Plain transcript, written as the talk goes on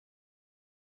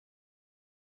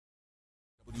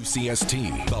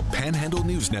WCST, the Panhandle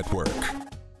News Network.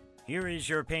 Here is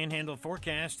your Panhandle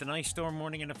forecast. An ice storm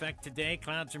warning in effect today.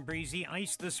 Clouds and breezy.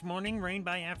 Ice this morning. Rain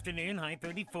by afternoon. High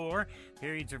 34.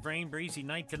 Periods of rain. Breezy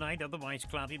night tonight. Otherwise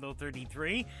cloudy. Low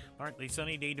 33. Partly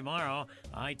sunny day tomorrow.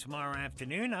 High tomorrow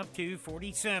afternoon up to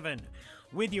 47.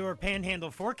 With your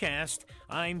Panhandle forecast,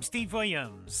 I'm Steve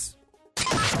Williams.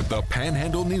 The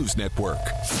Panhandle News Network.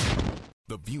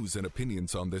 The views and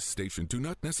opinions on this station do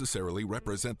not necessarily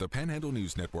represent the Panhandle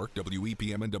News Network,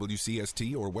 WEPM and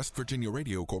WCST, or West Virginia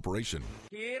Radio Corporation.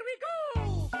 Here we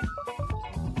go!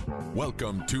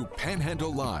 Welcome to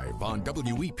Panhandle Live on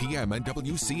WEPM and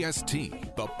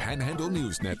WCST, the Panhandle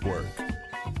News Network.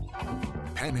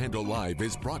 Panhandle Live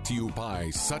is brought to you by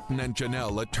Sutton and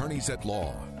Janelle Attorneys at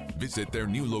Law. Visit their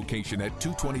new location at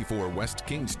 224 West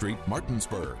King Street,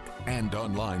 Martinsburg, and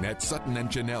online at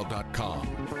suttonandjanelle.com.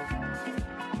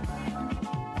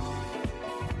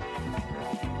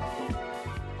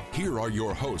 Here are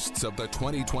your hosts of the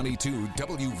 2022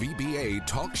 WVBA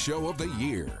Talk Show of the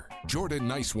Year, Jordan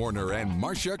Nicewarner and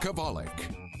Marsha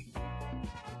Chwalik.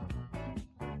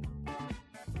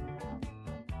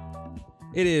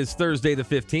 It is Thursday the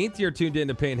 15th. You're tuned in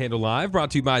to Panhandle Live,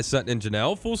 brought to you by Sutton and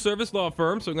Janelle, full-service law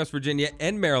firm serving West Virginia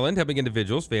and Maryland, helping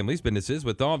individuals, families, businesses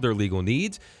with all of their legal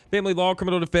needs. Family law,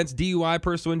 criminal defense, DUI,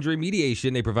 personal injury,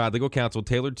 mediation. They provide legal counsel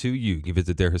tailored to you. You can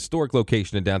visit their historic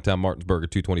location in downtown Martinsburg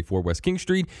at 224 West King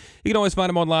Street. You can always find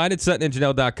them online at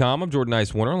suttonandjanelle.com. I'm Jordan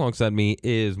Nicewarner. Alongside me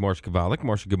is Marsha Chwalik.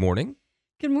 Marsha, good morning.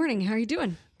 Good morning. How are you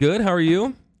doing? Good. How are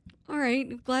you? All right.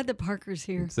 I'm glad that Parker's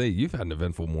here. Say, you've had an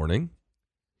eventful morning.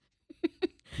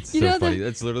 It's You so know, funny.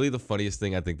 That's literally the funniest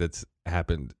thing I think that's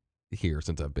happened here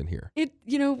since I've been here.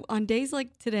 On days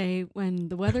like today when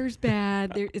the weather's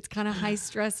bad, it's kind of high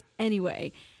stress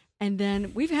anyway. And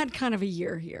then we've had kind of a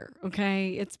year here,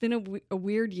 okay? It's been a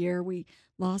weird year. We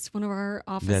lost one of our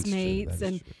office mates.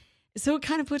 And so it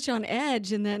kind of puts you on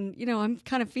edge. And then, I'm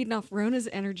kind of feeding off Rona's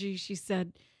energy. She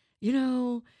said, we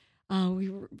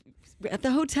were at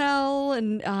the hotel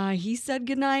and he said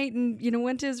goodnight and,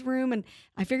 went to his room and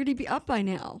I figured he'd be up by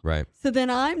now. Right. So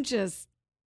then I'm just,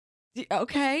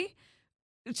 okay,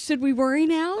 should we worry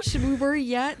now? Should we worry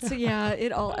yet? So yeah,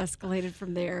 it all escalated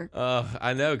from there.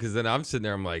 I know, because then I'm sitting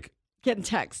there, I'm like, getting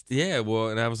texts. yeah, well,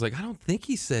 and I was like, I don't think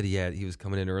he said he was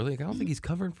coming in early. Like, I don't think he's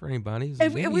covering for anybody.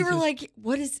 And we were like,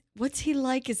 what's he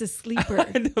like as a sleeper?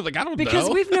 I don't know. Because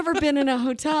we've never been in a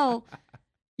hotel.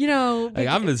 Like,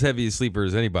 I'm as heavy a sleeper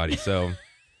as anybody, so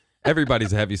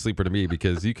everybody's a heavy sleeper to me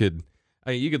because you could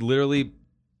literally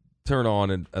turn on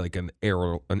an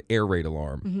air raid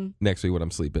alarm next to me when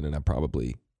I'm sleeping, and I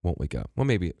probably won't wake up. Well,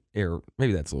 maybe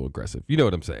that's a little aggressive. You know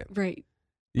what I'm saying? Right.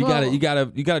 You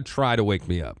gotta try to wake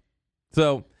me up.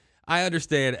 So I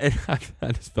understand, and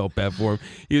I just felt bad for him.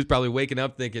 He was probably waking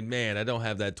up thinking, man, I don't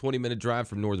have that 20-minute drive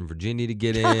from Northern Virginia to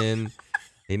get in.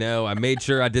 I made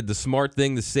sure I did the smart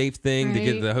thing, the safe thing to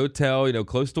get to the hotel,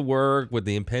 close to work with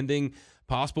the impending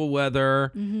possible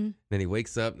weather. Mm-hmm. Then he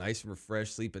wakes up nice and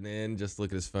refreshed, sleeping in, just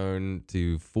look at his phone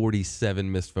to 47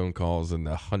 missed phone calls and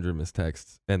 100 missed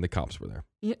texts, and the cops were there.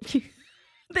 Yeah.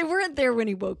 They weren't there when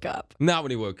he woke up. Not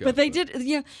when he woke up. But they did.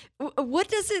 Yeah. What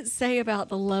does it say about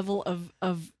the level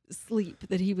of sleep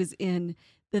that he was in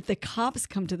that the cops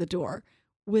come to the door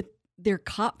with their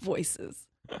cop voices?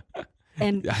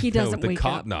 And he doesn't wake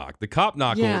up. The cop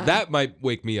knock, Yeah. that might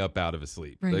wake me up out of a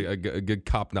sleep. Right. A good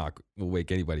cop knock will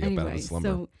wake anybody up out of a slumber.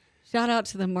 So shout out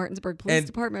to the Martinsburg Police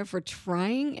Department for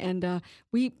trying. And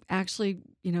we actually,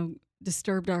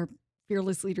 disturbed our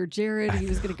fearless leader, Jared. He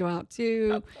was going to go out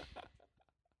too.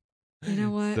 You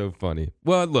know what? So funny.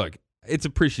 Well, look, it's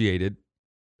appreciated.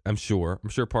 I'm sure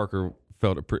Parker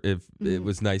felt it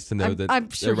was nice to know that I'm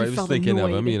sure everybody was thinking of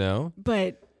him,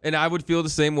 But and I would feel the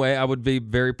same way. I would be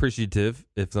very appreciative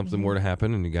if something were to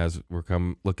happen and you guys were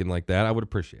come looking like that. I would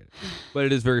appreciate it. But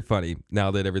it is very funny now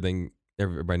that everybody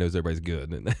knows everybody's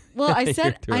good. Well, I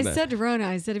said to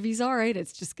Rona, if he's all right,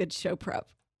 it's just good show prep.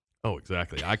 Oh,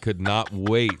 exactly. I could not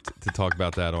wait to talk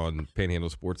about that on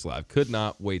Panhandle Sports Live. Could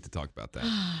not wait to talk about that.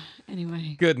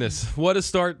 Anyway. Goodness. What a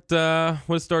start to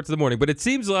the morning. But it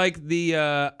seems like the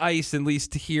ice, at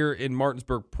least here in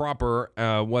Martinsburg proper,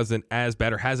 wasn't as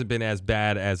bad or hasn't been as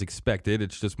bad as expected.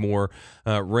 It's just more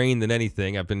rain than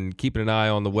anything. I've been keeping an eye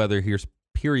on the weather here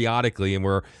periodically, and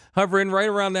we're hovering right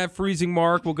around that freezing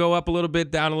mark. We'll go up a little bit,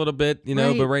 down a little bit,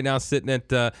 but right now sitting at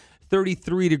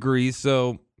 33 degrees.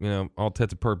 So, all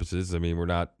intents and purposes, we're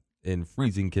not in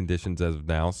freezing conditions as of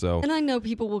now. So, and I know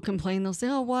people will complain. They'll say,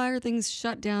 oh, why are things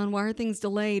shut down? Why are things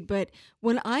delayed? But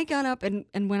when I got up and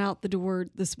went out the door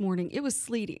this morning, it was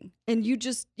sleeting. And you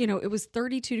just, it was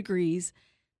 32 degrees.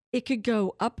 It could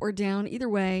go up or down either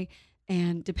way.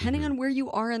 And depending on where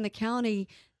you are in the county,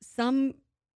 some,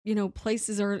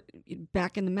 places are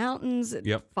back in the mountains,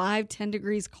 5-10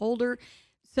 degrees colder.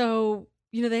 So,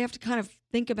 they have to kind of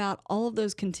think about all of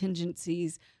those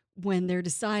contingencies when they're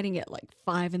deciding at like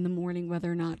 5 a.m.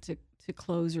 whether or not to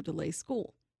close or delay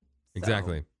school.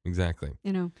 Exactly.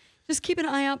 Just keep an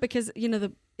eye out because,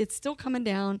 it's still coming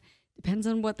down. Depends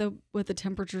on what the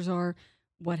temperatures are,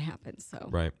 what happens. So,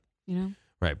 right.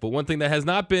 Right. But one thing that has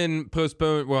not been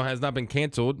postponed, has not been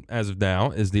canceled as of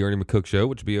now, is the Ernie McCook Show,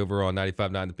 which will be over on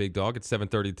 95.9 The Big Dog at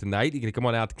 7:30 tonight. You can come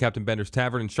on out to Captain Bender's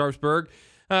Tavern in Sharpsburg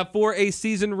for a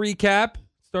season recap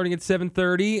starting at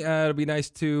 7:30. It'll be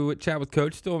nice to chat with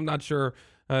Coach. Still, I'm not sure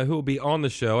who will be on the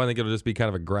show. I think it'll just be kind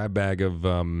of a grab bag of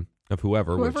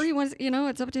whoever. Whoever he wants,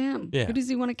 it's up to him. Yeah. Who does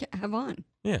he want to have on?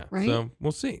 Yeah. Right? So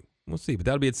we'll see. But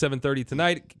that'll be at 7:30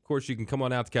 tonight. Of course, you can come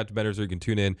on out to Captain Bender's or you can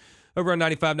tune in over on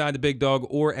 95.9 The Big Dog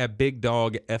or at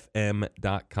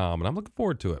bigdogfm.com. And I'm looking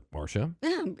forward to it, Marsha.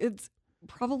 Yeah, it's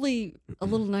probably a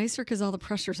little nicer because all the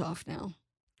pressure's off now.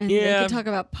 And Yeah. they can talk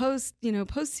about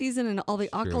postseason and all the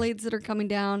accolades that are coming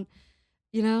down,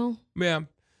 Yeah,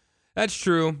 that's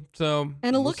true. So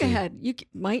And a we'll look see. ahead.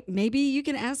 Maybe you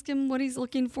can ask him what he's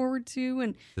looking forward to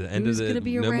and The end who's of going to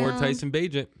be no around. more Tyson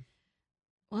Bagent.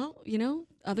 Well,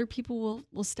 other people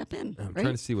will step in. I'm right?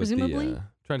 trying to see what Presumably.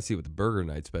 the Burger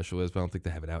Night special is, but I don't think they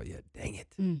have it out yet. Dang it!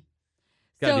 Mm.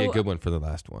 Got to be a So- good one for the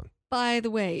last one. By the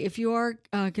way, if you are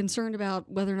concerned about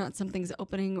whether or not something's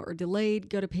opening or delayed,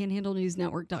 go to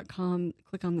panhandlenewsnetwork.com,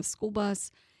 click on the school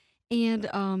bus. And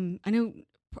I know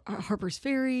Harper's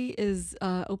Ferry is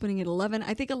opening at 11.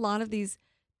 I think a lot of these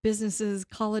businesses,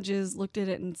 colleges looked at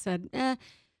it and said,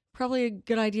 probably a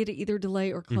good idea to either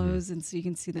delay or close. And so you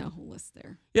can see that whole list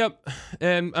there. Yep,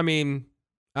 and I mean,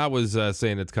 I was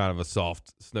saying it's kind of a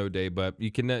soft snow day, but you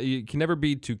can never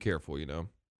be too careful,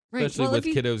 Right. especially Well, with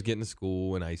if you- kiddos getting to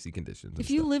school in icy conditions. If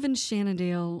you live in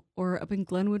Shannondale or up in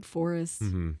Glenwood Forest, be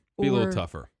a little or,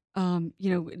 tougher.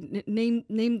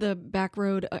 name the back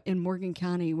road in Morgan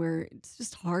County where it's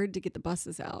just hard to get the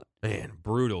buses out. Man,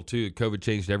 brutal too. COVID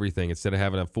changed everything. Instead of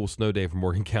having a full snow day for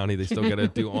Morgan County, they still got to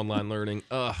do online learning.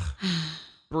 Ugh,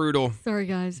 brutal, Sorry,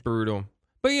 guys. brutal.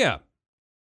 But yeah,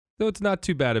 so it's not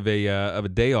too bad of a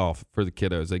day off for the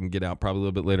kiddos. They can get out probably a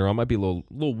little bit later on. Might be a little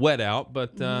wet out,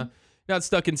 but not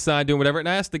stuck inside doing whatever. And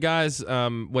I asked the guys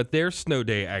what their snow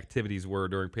day activities were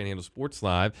during Panhandle Sports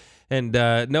Live. And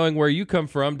knowing where you come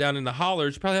from, down in the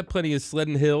hollers, you probably have plenty of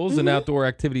sledding hills and outdoor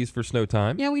activities for snow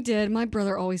time. Yeah, we did. My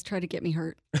brother always tried to get me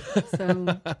hurt.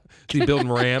 So, See, building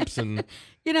ramps and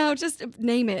just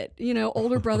name it.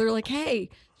 Older brother, like, hey,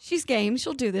 she's game.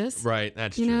 She'll do this. right.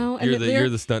 That's You true. know, and You're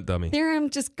the stunt dummy. There I'm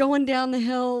just going down the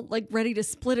hill, like ready to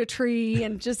split a tree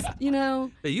and just,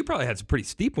 Hey, you probably had some pretty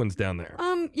steep ones down there.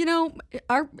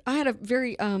 I had a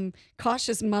very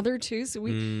cautious mother too, so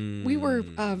we were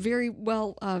very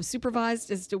well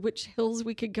supervised as to which hills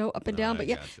we could go up and down. I But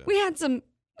yeah, gotcha. we had some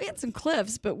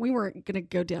cliffs, but we weren't going to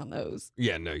go down those.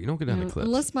 Yeah, no, you don't go down the cliffs.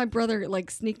 Unless my brother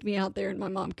sneaked me out there and my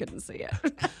mom couldn't see it.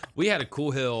 We had a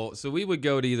cool hill. So we would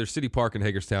go to either City Park in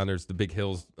Hagerstown. There's the big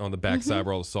hills on the backside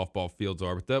where all the softball fields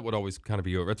are. But that would always kind of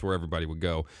be over. That's where everybody would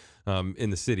go in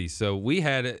the city. So we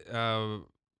had it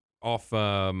off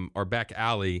our back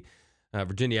alley.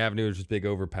 Virginia Avenue was just big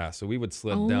overpass. So we would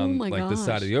sled down my the side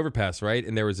gosh. of the overpass, right?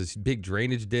 And there was this big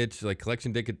drainage ditch,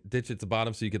 collection ditch at the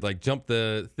bottom. So you could jump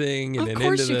the thing and Of then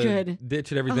course into you the could.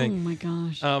 ditch and Oh everything. my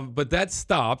gosh. But that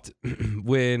stopped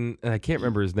when, and I can't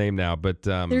remember his name now, but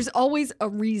There's always a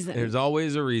reason. there's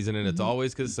always a reason, and it's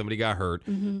always because somebody got hurt.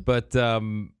 But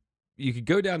you could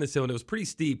go down this hill, and it was pretty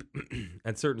steep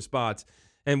at certain spots.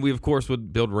 And we, of course,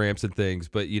 would build ramps and things,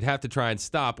 but you'd have to try and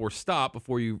stop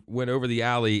before you went over the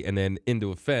alley and then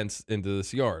into a fence into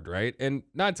this yard, right? And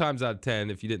 9 times out of 10,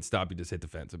 if you didn't stop, you just hit the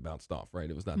fence and bounced off, right?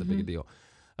 It was not that big a deal.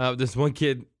 This one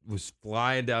kid was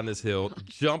flying down this hill,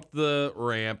 jumped the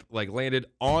ramp, landed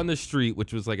on the street,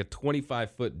 which was like a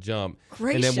 25-foot jump, and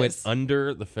then went Gracious.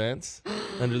 under the fence,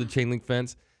 under the chain link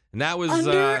fence. And that was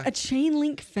Under a chain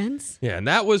link fence? yeah, and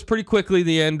that was pretty quickly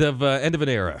the end of an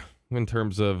era in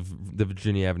terms of the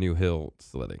Virginia Avenue Hill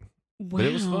sledding. Wow. But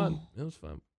it was fun. It was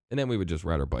fun. And then we would just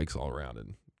ride our bikes all around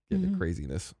and get into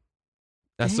craziness.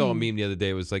 I saw a Dang. meme the other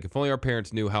day. It was like, if only our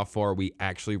parents knew how far we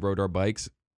actually rode our bikes.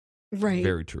 Right.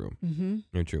 Very true. Mm-hmm.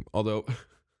 Very true. Although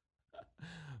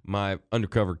my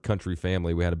undercover country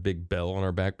family, we had a big bell on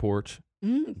our back porch.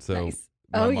 So nice.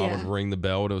 my Oh, mom yeah. would ring the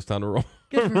bell when it was time to roll,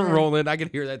 Good for her. roll in. I could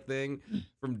hear that thing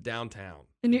from downtown.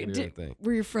 And I could hear that thing.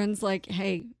 were your friends like,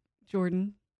 hey,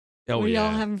 Jordan, Oh, what are yeah.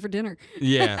 y'all having for dinner?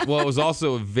 Yeah. Well, it was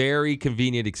also a very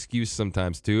convenient excuse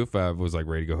sometimes, too. If I was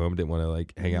ready to go home, didn't want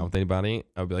to hang out with anybody,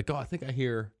 I would be like, oh, I think I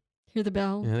hear Hear the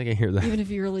bell? Yeah, I think I hear that. Even if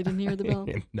you really didn't hear the bell?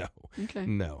 No. Okay.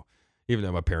 No. Even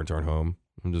though my parents aren't home.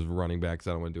 I'm just running back because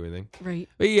I don't want to do anything. Right.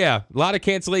 But yeah, a lot of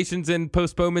cancellations and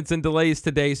postponements and delays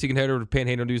today. So you can head over to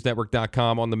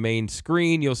panhandlenewsnetwork.com. On the main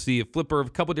screen, you'll see a flipper of a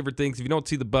couple different things. If you don't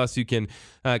see the bus, you can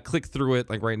click through it.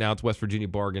 Like right now, it's West Virginia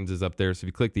Bargains is up there. So if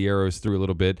you click the arrows through a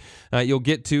little bit, you'll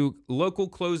get to local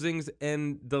closings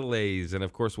and delays. And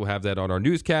of course, we'll have that on our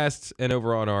newscasts and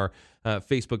over on our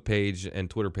Facebook page and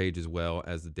Twitter page as well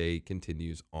as the day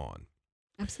continues on.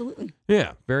 Absolutely.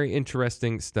 Yeah, very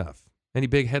interesting stuff. Any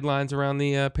big headlines around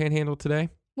the Panhandle today?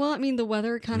 Well, I mean, the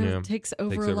weather kind of takes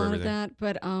over a lot everything. of that.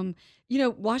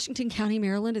 But, Washington County,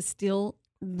 Maryland is still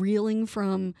reeling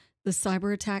from the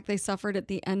cyber attack they suffered at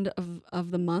the end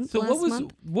of the month last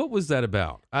month. What was that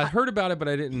about? I heard about it, but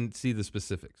I didn't see the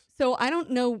specifics. So I don't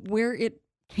know where it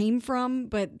came from,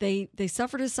 but they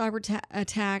suffered a cyber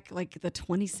attack like the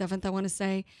 27th, I want to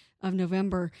say, of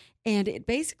November. And it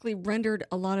basically rendered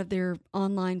a lot of their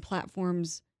online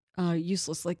platforms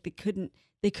useless. Like they couldn't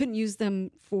use them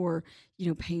for,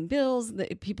 paying bills.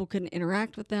 People couldn't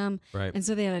interact with them. Right. And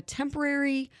so they had a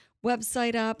temporary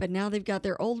website up, and now they've got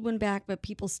their old one back, but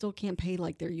people still can't pay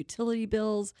like their utility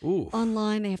bills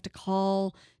online. They have to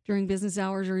call during business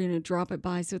hours or, drop it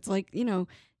by. So it's like,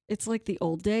 it's like the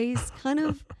old days kind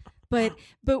of. But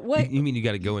what you mean you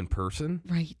got to go in person?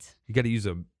 Right. You got to use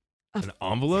an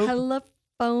envelope?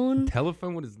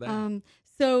 Telephone. What is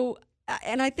that?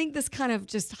 And I think this kind of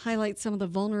just highlights some of the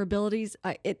vulnerabilities.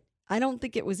 I don't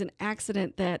think it was an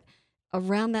accident that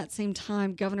around that same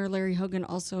time, Governor Larry Hogan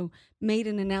also made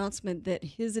an announcement that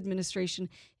his administration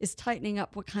is tightening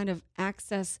up what kind of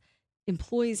access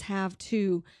employees have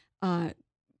to,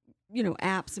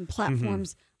 apps and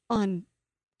platforms on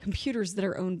computers that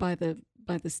are owned by the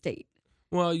state.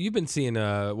 Well, you've been seeing,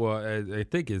 I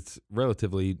think it's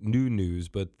relatively new news,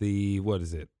 but what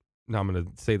is it? Now I'm going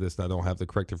to say this, and I don't have the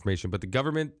correct information, but the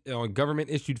government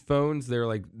issued phones, they're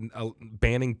like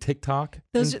banning TikTok.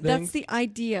 That's the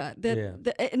idea.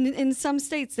 In some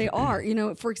states they are.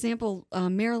 For example,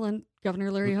 Maryland,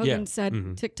 Governor Larry Hogan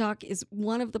said TikTok is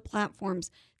one of the platforms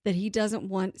that he doesn't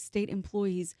want state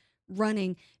employees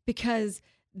running because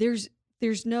there's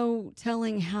no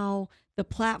telling how the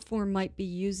platform might be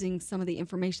using some of the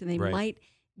information they might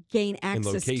gain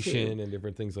access to. And location and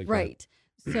different things like that. Right.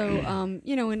 So,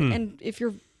 and if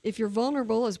you're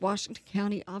vulnerable, as Washington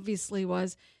County obviously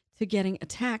was, to getting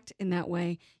attacked in that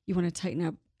way, you want to tighten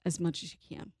up as much as you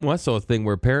can. Well, I saw a thing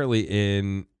where apparently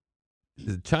in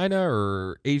China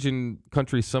or Asian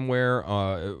country somewhere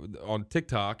on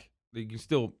TikTok, you can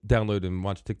still download and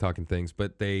watch TikTok and things,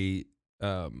 but they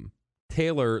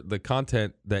tailor the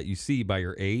content that you see by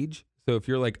your age. So if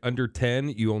you're like under 10,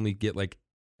 you only get like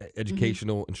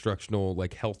educational, instructional,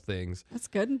 like health things. That's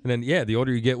good. And then, the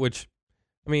older you get, which,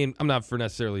 I mean, I'm not for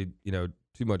necessarily,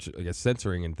 too much, I guess,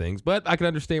 censoring and things, but I can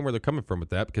understand where they're coming from with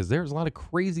that because there's a lot of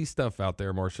crazy stuff out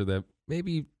there, Marsha, that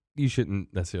maybe you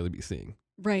shouldn't necessarily be seeing.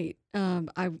 Right.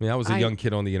 I was a young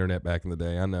kid on the internet back in the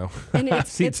day. I know. And I've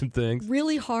seen some things.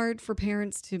 Really hard for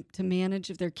parents to manage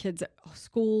if their kids at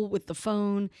school with the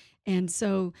phone. And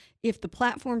so if the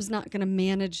platform's not going to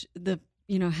manage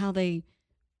how they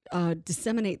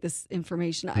disseminate this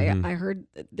information. I heard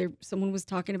that someone was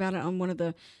talking about it on one of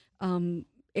the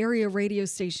area radio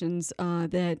stations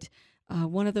that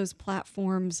one of those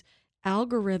platforms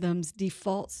algorithms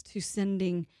defaults to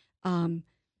sending,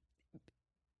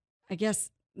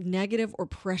 negative or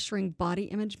pressuring body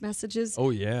image messages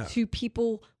to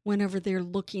people whenever they're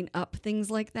looking up things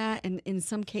like that. And in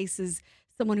some cases,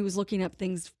 someone who was looking up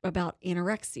things about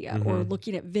anorexia or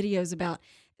looking at videos about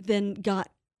then got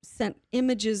sent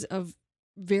images of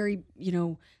very,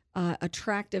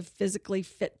 attractive, physically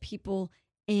fit people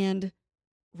and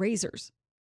razors.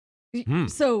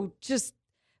 So just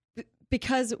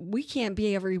because we can't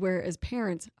be everywhere as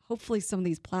parents, hopefully some of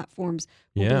these platforms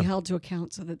will be held to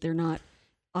account so that they're not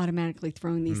automatically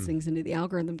throwing these things into the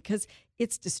algorithm because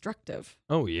it's destructive.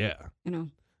 Oh, yeah.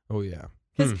 Oh, yeah.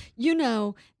 Because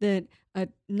that a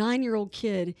 9-year-old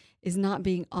kid is not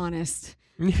being honest.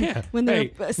 Yeah. When they're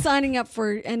signing up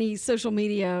for any social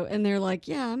media and they're like,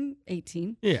 I'm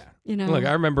 18. Yeah. Look,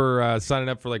 I remember signing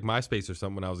up for like MySpace or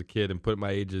something when I was a kid and put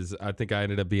my ages. I think I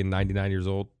ended up being 99 years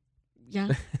old. Yeah.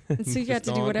 And so you got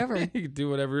to do whatever. You could do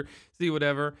whatever, see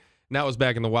whatever. And that was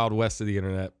back in the Wild West of the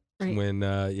internet. Right. When,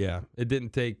 it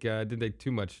didn't take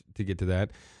too much to get to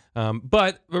that.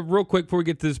 But real quick before we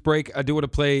get to this break, I do want to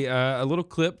play a little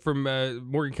clip from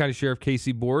Morgan County Sheriff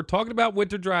Casey Board talking about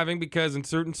winter driving, because in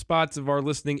certain spots of our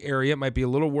listening area it might be a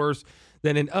little worse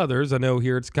than in others. I know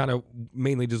here it's kind of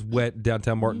mainly just wet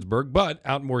downtown Martinsburg, but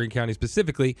out in Morgan County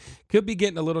specifically could be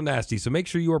getting a little nasty. So make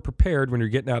sure you are prepared when you're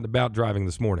getting out and about driving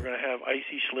this morning. We're going to have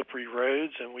icy, slippery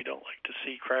roads, and we don't like to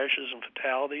see crashes and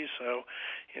fatalities. So,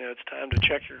 it's time to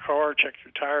check your car, check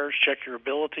your tires, check your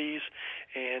abilities,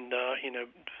 and,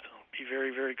 be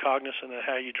very, very cognizant of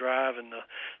how you drive in the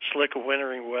slick of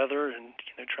wintering weather, and,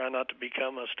 try not to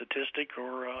become a statistic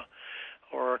or a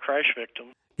crash victim.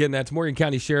 Again, that's Morgan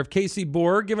County Sheriff Casey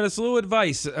Boer giving us a little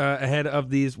advice ahead of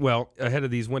these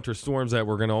winter storms that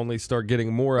we're going to only start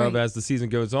getting more of as the season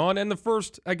goes on. And the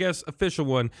first, I guess, official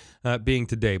one being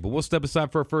today. But we'll step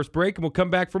aside for our first break, and we'll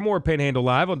come back for more Panhandle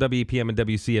Live on WEPM and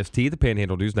WCST, the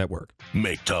Panhandle News Network.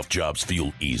 Make tough jobs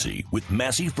feel easy with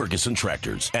Massey Ferguson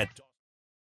Tractors at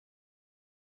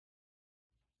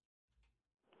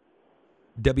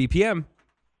WEPM.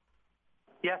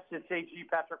 Yes, it's AG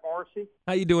Patrick Morrisey.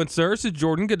 How you doing, sir? This is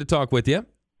Jordan. Good to talk with you.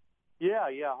 Yeah.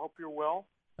 Hope you're well.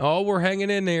 Oh, we're hanging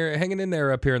in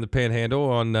there up here in the Panhandle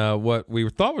on what we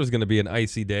thought was going to be an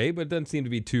icy day, but it doesn't seem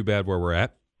to be too bad where we're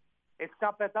at. It's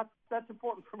not bad. That's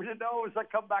important for me to know as I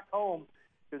come back home,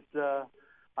 because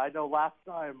I know last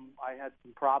time I had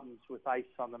some problems with ice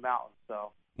on the mountain.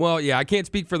 So. Well, yeah, I can't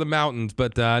speak for the mountains,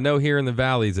 but I know here in the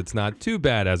valleys it's not too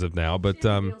bad as of now. But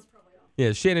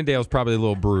yeah, Shenandale's probably a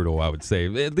little brutal, I would say,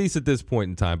 at least at this point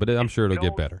in time. But I'm sure it'll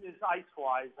get better.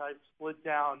 Ice-wise, I've slid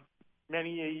down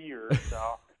many a year. So.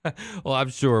 Well, I'm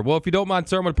sure. Well, if you don't mind,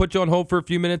 sir, I'm going to put you on hold for a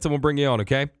few minutes, and we'll bring you on,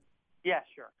 okay? Yeah,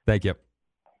 sure. Thank you.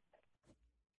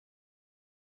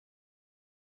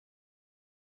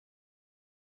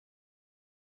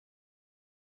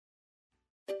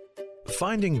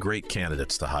 Finding great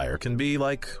candidates to hire can be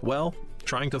like, well,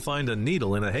 trying to find a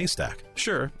needle in a haystack.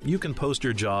 Sure, you can post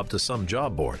your job to some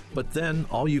job board, but then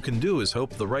all you can do is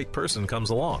hope the right person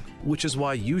comes along, which is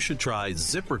why you should try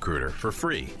ZipRecruiter for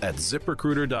free at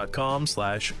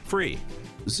ZipRecruiter.com/free.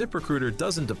 ZipRecruiter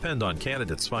doesn't depend on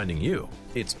candidates finding you.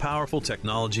 Its powerful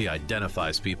technology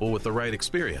identifies people with the right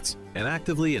experience and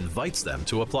actively invites them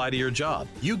to apply to your job.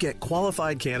 You get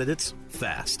qualified candidates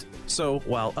fast. So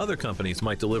while other companies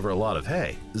might deliver a lot of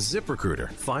hay,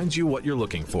 ZipRecruiter finds you what you're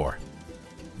looking for.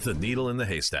 The needle in the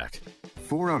haystack.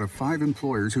 4 out of 5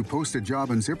 employers who post a job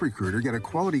on ZipRecruiter get a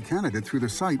quality candidate through the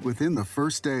site within the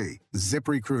first day.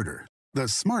 ZipRecruiter, the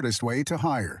smartest way to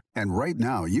hire. And right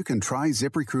now, you can try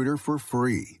ZipRecruiter for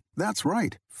free. That's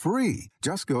right, free.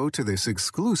 Just go to this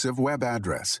exclusive web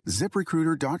address,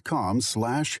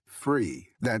 ZipRecruiter.com/free.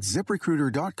 That's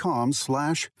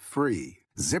ZipRecruiter.com/free.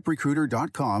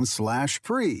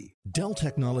 ZipRecruiter.com/free. Dell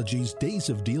Technologies' Days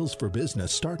of Deals for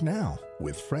Business start now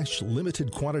with fresh,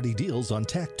 limited quantity deals on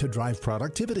tech to drive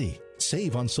productivity.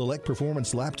 Save on select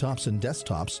performance laptops and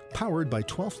desktops powered by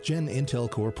 12th Gen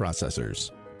Intel Core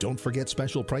processors. Don't forget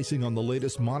special pricing on the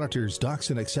latest monitors,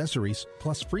 docks, and accessories,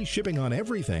 plus free shipping on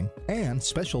everything, and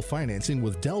special financing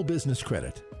with Dell Business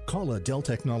Credit. Call a Dell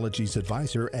Technologies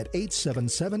advisor at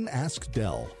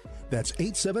 877-ASK-DELL. That's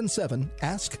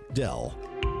 877-ASK-DELL.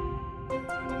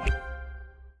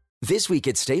 This week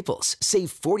at Staples,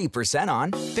 save 40% on...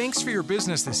 Thanks for your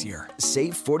business this year.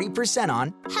 Save 40%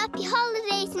 on... Happy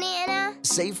holidays, Nana.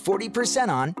 Save 40%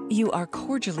 on... You are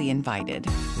cordially invited.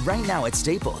 Right now at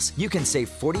Staples, you can save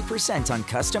 40% on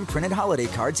custom printed holiday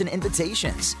cards and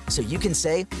invitations. So you can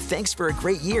say, thanks for a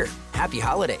great year, happy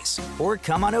holidays, or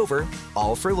come on over,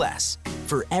 all for less.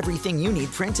 For everything you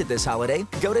need printed this holiday,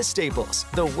 go to Staples,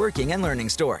 the working and learning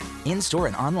store. In-store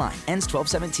and online. Ends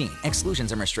 12/17.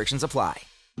 Exclusions and restrictions apply.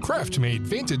 Craft-Made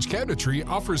Vintage Cabinetry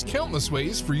offers countless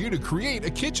ways for you to create a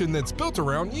kitchen that's built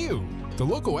around you. The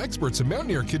local experts at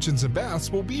Mountaineer Kitchens and Baths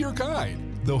will be your guide.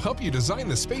 They'll help you design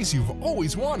the space you've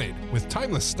always wanted with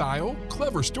timeless style,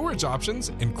 clever storage options,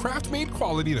 and craft-made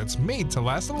quality that's made to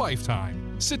last a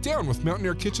lifetime. Sit down with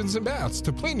Mountaineer Kitchens and Baths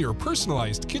to plan your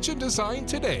personalized kitchen design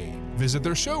today. Visit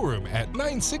their showroom at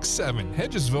 967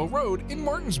 Hedgesville Road in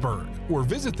Martinsburg or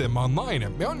visit them online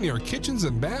at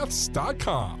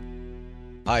mountaineerkitchensandbaths.com.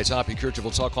 Hi, it's Hoppy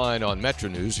Kercheval Talk Line on Metro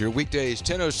News. Here weekdays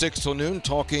 10:06 till noon,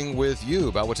 talking with you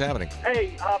about what's happening.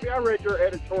 Hey, Hoppy, I read your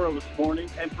editorial this morning,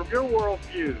 and from your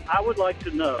worldview, I would like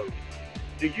to know,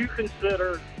 do you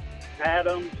consider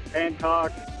Adams,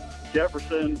 Hancock,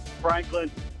 Jefferson,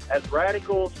 Franklin as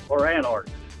radicals or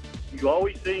anarchists? You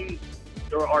always seem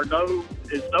there's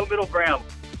no middle ground.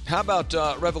 How about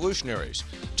revolutionaries?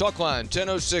 Talkline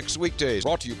 10:06 weekdays,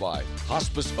 brought to you by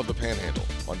Hospice of the Panhandle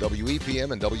on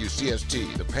WEPM and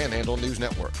WCST, the Panhandle News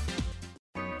Network.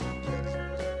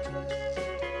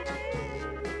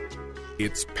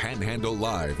 It's Panhandle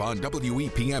Live on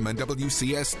WEPM and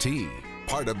WCST,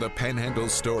 part of the Panhandle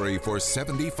story for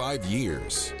 75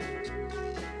 years.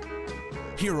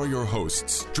 Here are your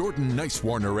hosts, Jordan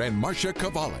Nicewarner and Marsha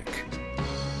Chwalik.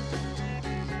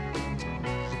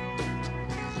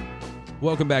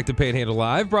 Welcome back to Panhandle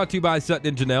Live, brought to you by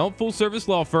Sutton & Janelle, full-service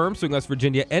law firm serving West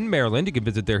Virginia and Maryland. You can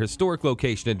visit their historic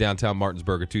location in downtown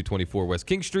Martinsburg at 224 West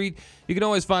King Street. You can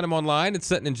always find them online at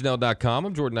suttonandjanelle.com.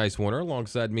 I'm Jordan Nicewarner.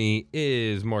 Alongside me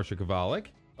is Marsha Chwalik.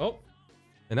 Oh,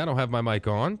 and I don't have my mic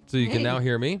on, so you can now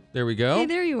hear me. There we go. Hey,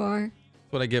 there you are.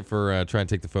 That's what I get for trying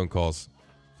to take the phone calls.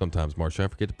 Sometimes, Marsha, I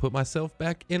forget to put myself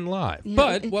back in live. Yeah.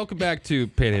 But welcome back to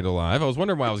Panhandle Live. I was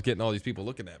wondering why I was getting all these people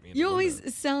looking at me. You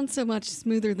always sound so much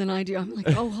smoother than I do. I'm like,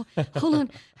 oh, hold on.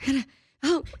 I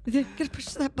gotta push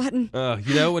that button.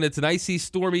 When it's an icy,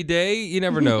 stormy day, you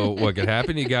never know what could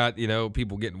happen. You got,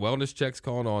 people getting wellness checks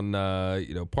calling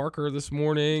on, Parker this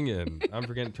morning, and I'm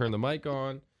forgetting to turn the mic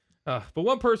on. But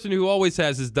one person who always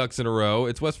has his ducks in a row,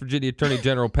 it's West Virginia Attorney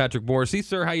General Patrick Morrisey.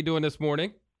 Sir, how you doing this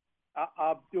morning?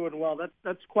 I'm doing well.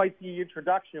 That's quite the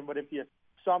introduction, but if you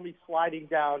saw me sliding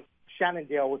down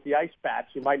Shannondale with the ice patch,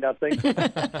 you might not think so.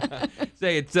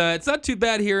 Say, it's not too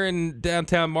bad here in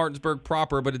downtown Martinsburg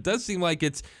proper, but it does seem like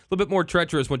it's a little bit more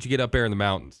treacherous once you get up there in the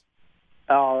mountains.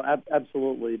 Oh,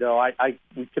 absolutely. No,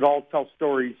 we could all tell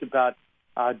stories about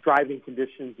driving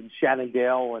conditions in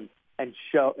Shannondale and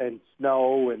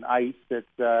snow and ice.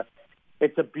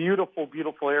 It's a beautiful,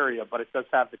 beautiful area, but it does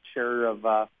have its share of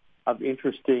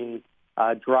interesting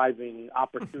driving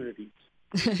opportunities.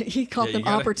 He called them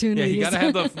opportunities. Yeah, you got to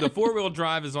have the four-wheel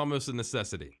drive is almost a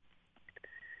necessity.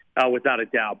 Without a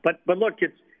doubt. But look,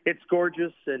 it's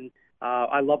gorgeous, and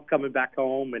I love coming back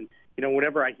home. And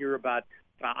whenever I hear about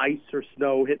ice or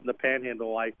snow hitting the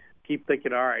Panhandle, I keep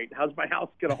thinking, all right, how's my house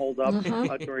going to hold up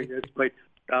during this? But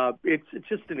it's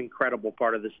just an incredible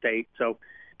part of the state. So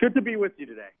good to be with you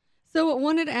today. So I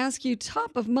wanted to ask you,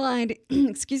 top of mind,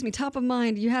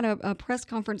 you had a press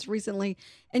conference recently,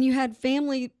 and you had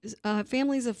families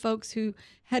of folks who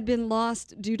had been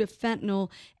lost due to fentanyl.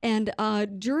 And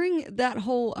during that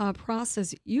whole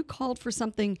process, you called for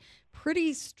something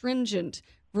pretty stringent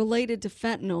related to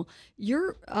fentanyl.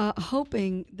 You're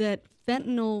hoping that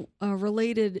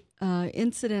fentanyl-related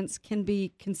incidents can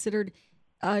be considered,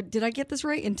 did I get this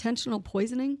right, intentional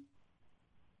poisoning?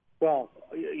 Well,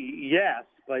 yes.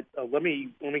 But let me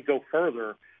go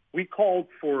further. We called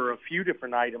for a few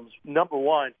different items. Number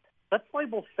one, let's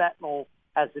label fentanyl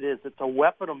as it is. It's a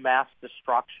weapon of mass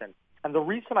destruction. And the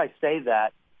reason I say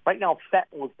that, right now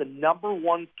fentanyl is the number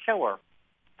one killer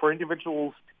for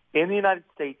individuals in the United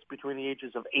States between the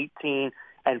ages of 18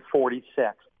 and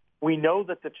 46. We know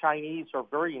that the Chinese are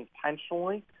very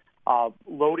intentionally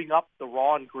loading up the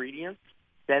raw ingredients.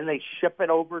 Then they ship it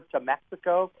over to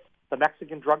Mexico. The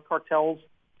Mexican drug cartels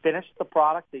finish the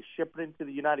product, they ship it into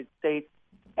the United States,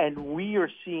 and we are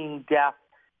seeing death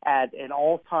at an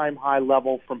all-time high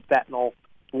level from fentanyl.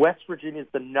 West Virginia is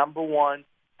the number one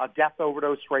death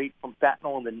overdose rate from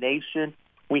fentanyl in the nation.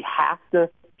 We have to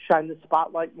shine the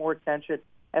spotlight, more attention,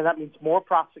 and that means more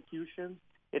prosecution.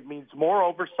 It means more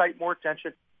oversight, more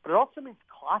attention, but it also means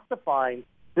classifying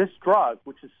this drug,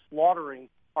 which is slaughtering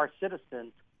our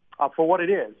citizens, for what it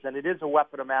is, and it is a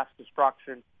weapon of mass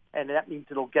destruction. And that means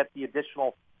it'll get the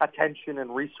additional attention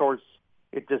and resource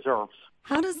it deserves.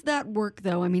 How does that work,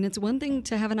 though? I mean, it's one thing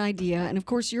to have an idea, and of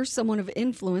course, you're someone of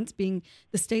influence, being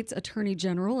the state's attorney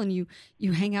general, and you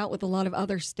hang out with a lot of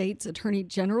other states' attorneys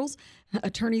general.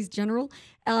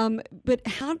 But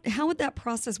how would that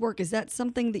process work? Is that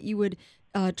something that you would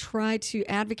try to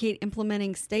advocate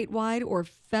implementing statewide or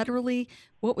federally?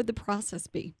 What would the process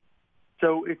be?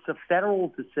 So it's a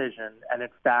federal decision, and in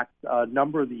fact, a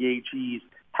number of the AGs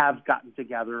have gotten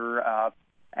together.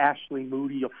 Ashley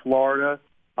Moody of Florida,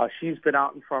 she's been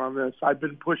out in front of this. I've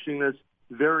been pushing this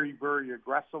very, very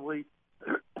aggressively.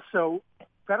 So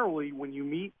federally, when you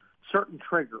meet certain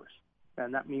triggers,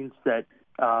 and that means that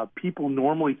people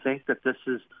normally think that this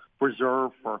is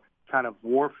reserved for kind of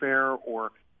warfare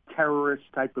or terrorist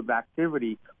type of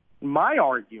activity, my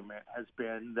argument has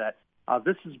been that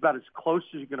this is about as close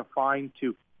as you're going to find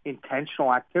to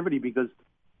intentional activity, because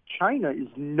China is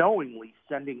knowingly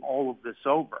sending all of this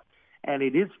over, and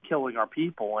it is killing our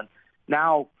people. And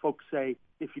now folks say,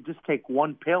 if you just take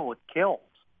one pill, it kills.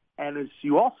 And as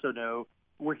you also know,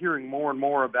 we're hearing more and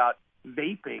more about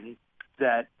vaping,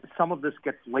 that some of this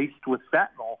gets laced with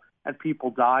fentanyl, and people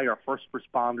die. Our first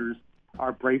responders,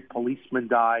 our brave policemen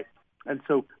die. And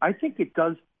so I think it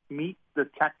does meet the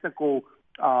technical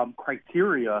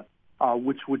criteria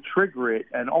which would trigger it.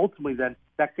 And ultimately then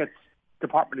that gets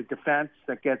Department of Defense,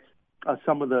 that gets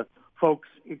some of the folks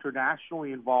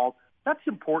internationally involved. That's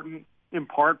important in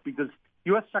part because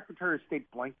U.S. Secretary of State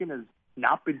Blinken has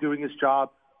not been doing his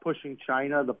job pushing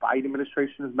China. The Biden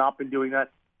administration has not been doing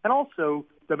that. And also,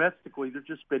 domestically, there's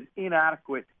just been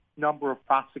inadequate number of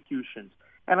prosecutions.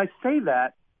 And I say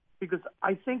that because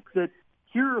I think that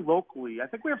here locally, I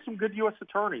think we have some good U.S.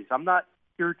 attorneys. I'm not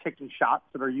here taking shots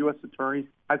at our U.S. attorneys.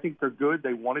 I think they're good.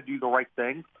 They want to do the right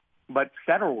thing. But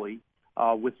federally,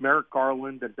 with Merrick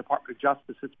Garland and Department of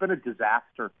Justice, it's been a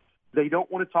disaster. They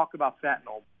don't want to talk about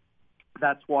fentanyl.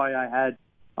 That's why I had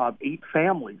 8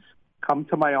 families come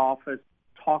to my office,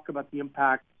 talk about the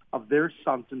impact of their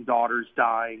sons and daughters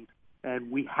dying, and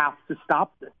we have to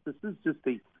stop this. This is just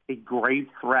a grave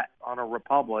threat on our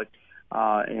republic,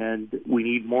 and we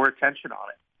need more attention on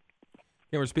it.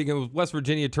 Yeah, we're speaking with West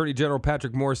Virginia Attorney General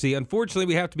Patrick Morrisey. Unfortunately,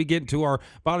 we have to be getting to our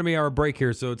bottom of the hour break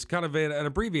here, so it's kind of an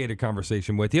abbreviated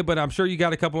conversation with you, but I'm sure you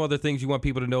got a couple other things you want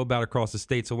people to know about across the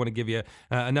state, so I want to give you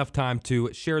enough time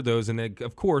to share those and,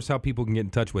 of course, how people can get in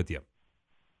touch with you.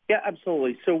 Yeah,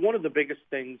 absolutely. So one of the biggest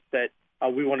things that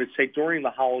we wanted to say during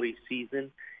the holiday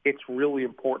season, it's really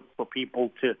important for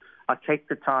people to take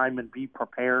the time and be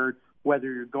prepared, whether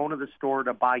you're going to the store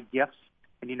to buy gifts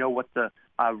and you know what the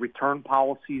return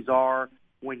policies are,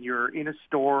 when you're in a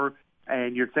store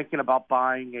and you're thinking about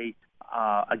buying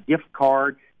a gift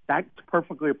card, that's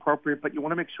perfectly appropriate, but you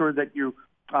want to make sure that you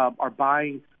are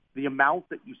buying the amount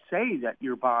that you say that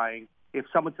you're buying. If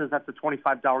someone says that's a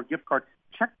 $25 gift card,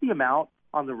 check the amount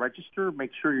on the register,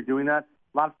 make sure you're doing that.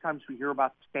 A lot of times we hear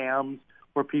about scams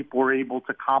where people are able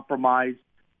to compromise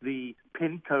the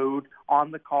PIN code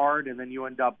on the card, and then you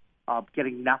end up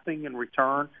getting nothing in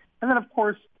return. And then, of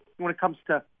course, when it comes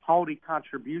to holiday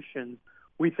contributions,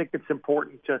 we think it's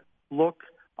important to look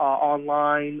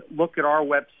online, look at our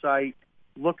website,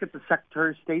 look at the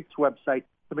Secretary of State's website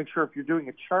to make sure if you're doing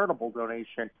a charitable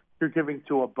donation, you're giving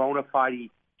to a bona fide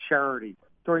charity.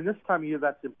 During this time of year,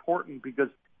 that's important because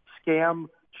scam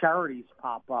charities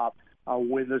pop up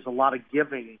when there's a lot of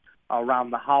giving around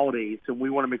the holidays, and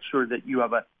we want to make sure that you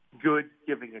have a good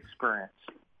giving experience.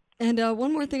 And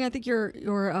one more thing, I think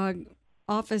your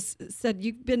office said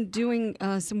you've been doing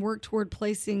some work toward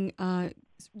placing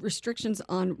restrictions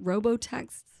on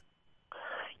robo-texts.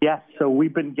 Yes, so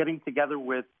we've been getting together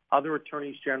with other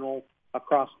attorneys general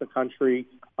across the country.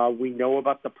 We know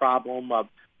about the problem of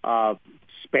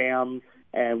spam,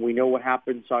 and we know what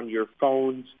happens on your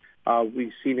phones.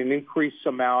 We've seen an increased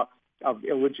amount of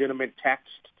illegitimate text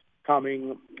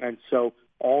coming, and so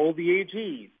all the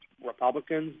AGs,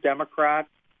 Republicans, Democrats,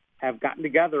 have gotten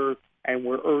together, and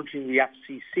we're urging the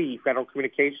FCC, Federal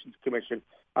Communications Commission,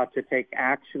 to take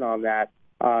action on that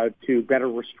to better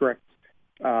restrict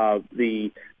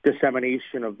the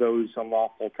dissemination of those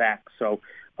unlawful texts. So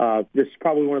this is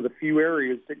probably one of the few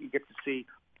areas that you get to see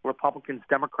Republicans,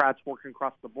 Democrats working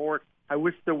across the board. I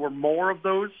wish there were more of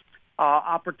those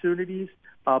opportunities,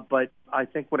 but I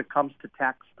think when it comes to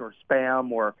text or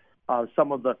spam or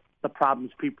some of the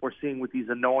problems people are seeing with these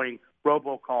annoying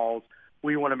robocalls,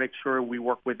 we want to make sure we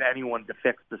work with anyone to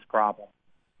fix this problem.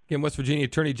 Again, West Virginia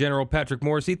Attorney General Patrick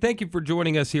Morrisey, thank you for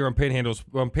joining us here on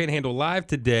Panhandle Live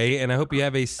today, and I hope you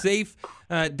have a safe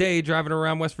day driving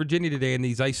around West Virginia today in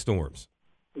these ice storms.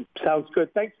 Sounds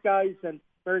good. Thanks, guys, and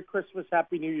Merry Christmas,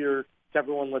 Happy New Year to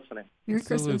everyone listening. Merry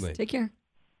Christmas. Take care.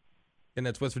 And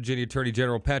that's West Virginia Attorney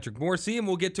General Patrick Morrisey, and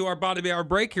we'll get to our bottom of the hour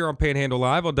break here on Panhandle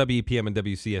Live on WEPM and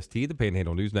WCST, the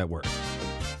Panhandle News Network.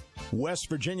 West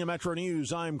Virginia Metro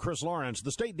News, I'm Chris Lawrence.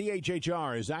 The state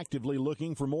DHHR is actively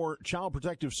looking for more Child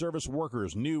Protective Service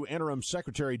workers. New Interim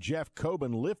Secretary Jeff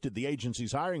Coben lifted the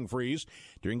agency's hiring freeze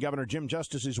during Governor Jim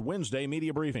Justice's Wednesday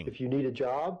media briefing. If you need a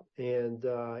job and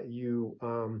you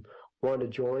want to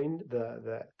join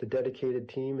the dedicated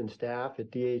team and staff at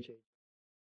DHHR,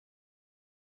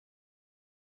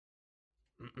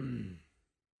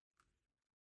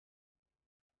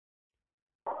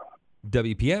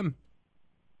 WPM.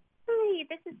 Hi,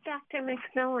 this is Dr.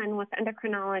 McMillan with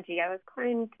endocrinology. I was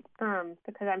calling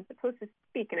because I'm supposed to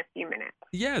speak in a few minutes.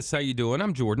 Yes, how you doing?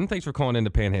 I'm Jordan. Thanks for calling in to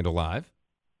Panhandle Live.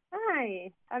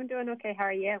 Hi, I'm doing okay. How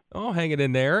are you? Oh, hanging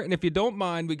in there. And if you don't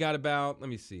mind, we got about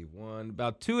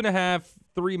 2.5,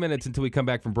 3 minutes until we come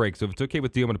back from break. So if it's okay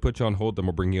with you, I'm going to put you on hold, then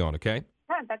we'll bring you on, okay?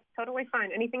 Yeah, that's totally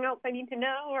fine. Anything else I need to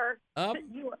know, or I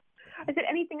said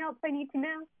anything else I need to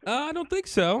know? I don't think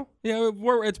so. Yeah,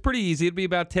 it's pretty easy. It'll be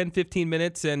about 10, 15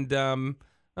 minutes, and I don't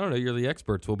know. You're the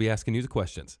experts. We'll be asking you the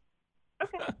questions.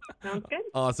 Okay, sounds good.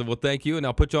 Awesome. Well, thank you, and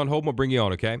I'll put you on hold. We'll bring you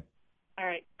on, okay? All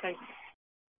right, thanks.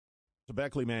 The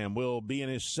Berkeley man will be in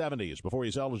his 70s before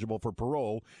he's eligible for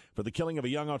parole for the killing of a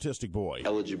young autistic boy.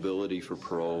 Eligibility for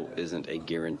parole isn't a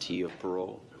guarantee of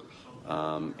parole.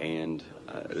 and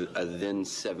a then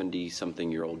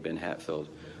 70-something-year-old Ben Hatfield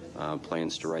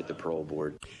plans to write the parole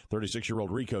board.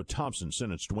 36-year-old Rico Thompson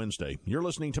sentenced Wednesday. You're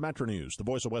listening to Metro News, the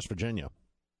voice of West Virginia.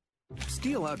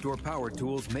 Steel outdoor power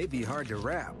tools may be hard to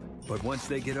wrap, but once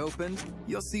they get opened,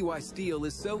 you'll see why steel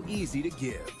is so easy to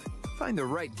give. Find the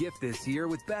right gift this year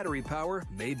with battery power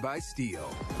made by Steel.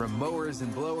 From mowers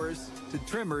and blowers to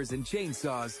trimmers and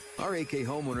chainsaws, our AK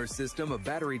Homeowner system of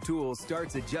battery tools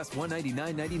starts at just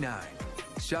 $199.99.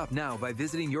 Shop now by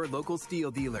visiting your local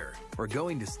Steel dealer or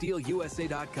going to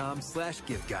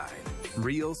steelusa.com/gift guide.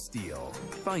 Real Steel.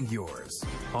 Find yours.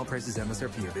 All prices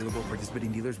MSRP available at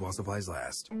participating dealers while supplies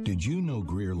last. Did you know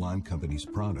Greer Lime Company's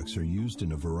products are used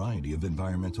in a variety of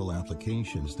environmental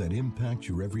applications that impact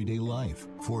your everyday life?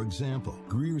 For example,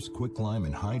 Greer's Quick Lime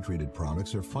and Hydrated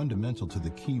products are fundamental to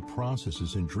the key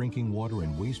processes in drinking water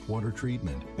and wastewater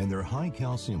treatment, and their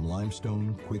high-calcium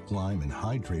limestone, Quick Lime, and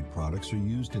Hydrate products are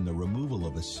used in the removal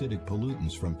of acidic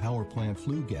pollutants from power plant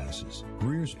flue gases.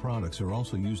 Greer's products are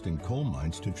also used in coal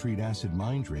mines to treat acid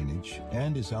mine drainage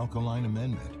and as alkaline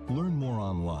amendment. Learn more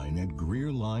online at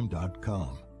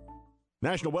GreerLime.com.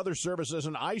 National Weather Service says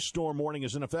an ice storm warning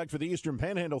is in effect for the Eastern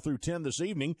Panhandle through 10 this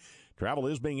evening. Travel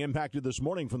is being impacted this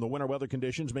morning from the winter weather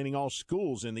conditions, meaning all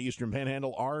schools in the Eastern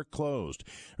Panhandle are closed.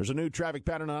 There's a new traffic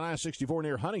pattern on I-64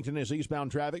 near Huntington as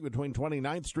eastbound traffic between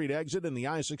 29th Street exit and the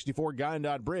I-64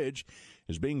 Guyandotte Bridge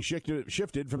is being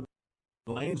shifted from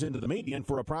lanes into the median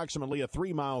for approximately a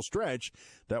 3-mile stretch.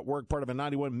 That work part of a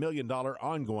 $91 million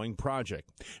ongoing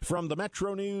project. From the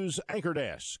Metro News Anchor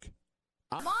Desk.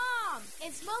 Mom,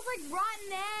 it smells like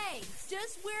rotten eggs.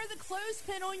 Just wear the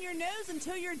clothespin on your nose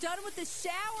until you're done with the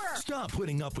shower. Stop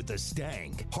putting up with the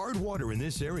stank. Hard water in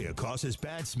this area causes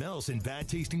bad smells and bad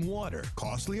tasting water,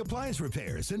 costly appliance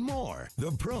repairs, and more.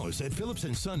 The pros at Phillips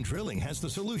 & Son Drilling has the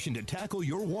solution to tackle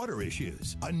your water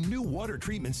issues. A new water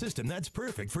treatment system that's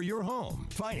perfect for your home.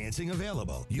 Financing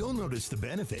available. You'll notice the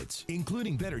benefits,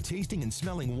 including better tasting and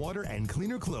smelling water and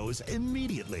cleaner clothes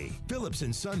immediately.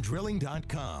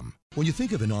 PhillipsandSonDrilling.com. When you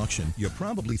think of an auction, you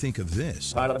probably think of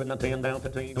this.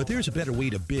 But there's a better way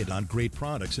to bid on great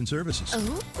products and services.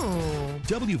 Ooh.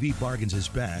 WV Bargains is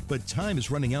back, but time is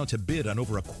running out to bid on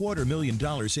over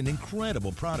 $250,000 in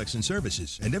incredible products and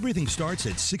services. And everything starts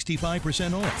at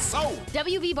 65% off.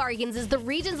 WV Bargains is the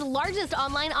region's largest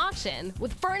online auction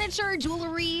with furniture,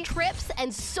 jewelry, trips,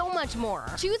 and so much more.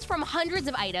 Choose from hundreds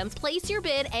of items, place your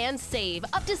bid, and save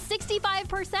up to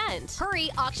 65%. Hurry,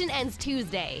 auction ends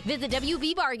Tuesday. Visit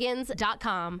WVBargains.com.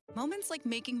 Moments like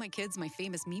making my kids my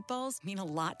famous meatballs mean a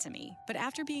lot to me. But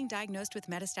after being diagnosed with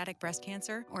metastatic breast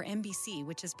cancer, or MBC,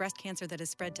 which is breast cancer that has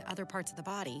spread to other parts of the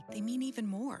body, they mean even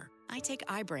more. I take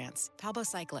Ibrance,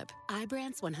 palbociclib.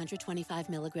 Ibrance 125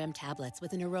 milligram tablets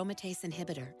with an aromatase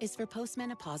inhibitor is for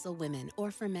postmenopausal women or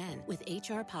for men with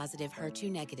HR-positive,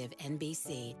 HER2-negative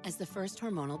MBC as the first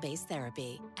hormonal-based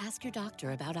therapy. Ask your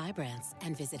doctor about Ibrance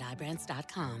and visit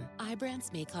Ibrance.com.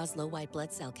 Ibrance may cause low white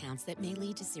blood cell counts that may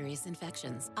lead to serious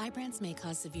infections. Ibrance may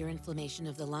cause severe inflammation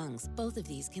of the lungs. Both of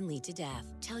these can lead to death.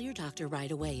 Tell your doctor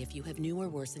right away if you have new or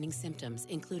worsening symptoms,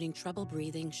 including trouble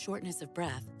breathing, shortness of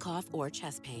breath, cough, or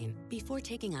chest pain. Before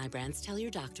taking Ibrance, tell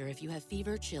your doctor if you have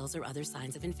fever, chills, or other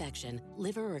signs of infection,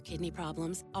 liver or kidney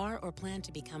problems, are or plan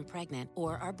to become pregnant,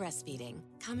 or are breastfeeding.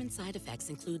 Common side effects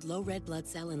include low red blood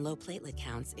cell and low platelet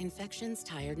counts, infections,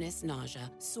 tiredness,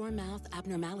 nausea, sore mouth,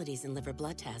 abnormalities in liver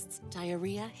blood tests,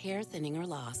 diarrhea, hair thinning or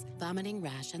loss, vomiting,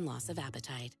 rash, and loss of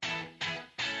appetite.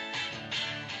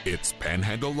 It's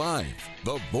Panhandle Live,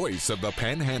 the voice of the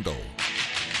Panhandle.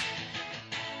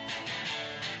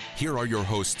 Here are your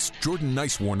hosts, Jordan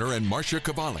Nicewarner and Marsha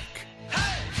Chwalik.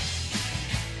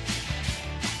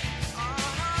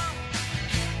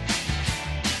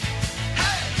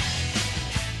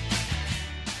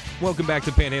 Welcome back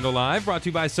to Panhandle Live, brought to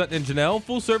you by Sutton & Janelle,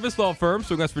 full-service law firm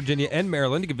serving West Virginia and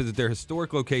Maryland. You can visit their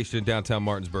historic location in downtown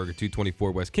Martinsburg at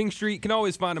 224 West King Street. You can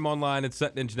always find them online at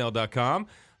suttonandjanelle.com.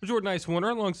 I'm Jordan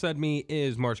Nicewarner. Alongside me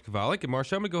is Marsha Chwalik. And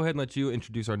Marsha, I'm going to go ahead and let you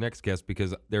introduce our next guest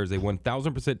because there's a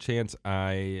 1,000% chance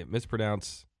I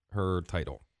mispronounce her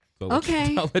title. So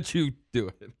Okay. I'll let you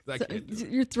do it.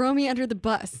 You're throwing me under the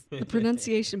bus, the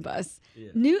pronunciation bus. Yeah.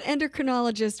 New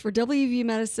endocrinologist for WV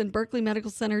Medicine, Berkeley Medical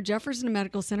Center, Jefferson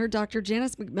Medical Center, Dr.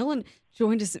 Janice McMillan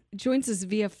joins us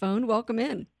via phone. Welcome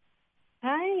in.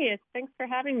 Hi, thanks for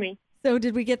having me. So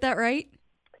did we get that right?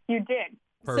 You did.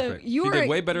 Perfect. So you did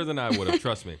way better than I would have,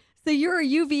 trust me. So you're a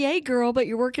UVA girl, but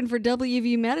you're working for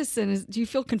WV Medicine. Do you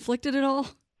feel conflicted at all?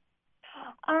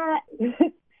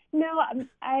 No,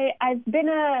 I've been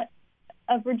a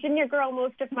Virginia girl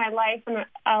most of my life, and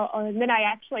I'll admit I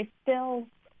actually still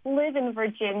live in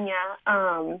Virginia,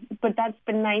 but that's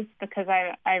been nice because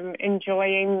I'm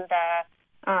enjoying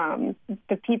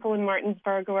the people in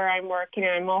Martinsburg where I'm working,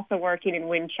 and I'm also working in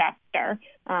Winchester.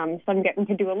 So I'm getting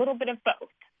to do a little bit of both.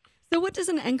 So what does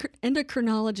an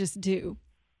endocrinologist do?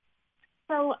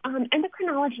 So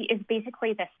endocrinology is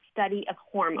basically the study of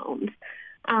hormones.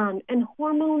 And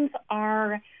hormones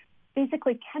are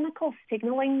basically chemical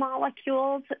signaling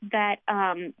molecules that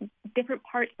different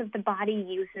parts of the body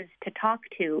uses to talk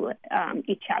to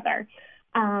each other.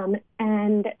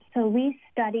 And so we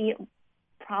study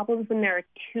problems when there are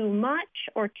too much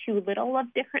or too little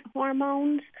of different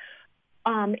hormones,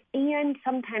 and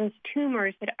sometimes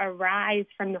tumors that arise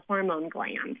from the hormone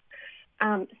glands.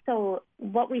 So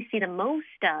what we see the most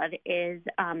of is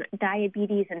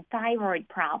diabetes and thyroid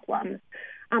problems.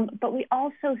 But we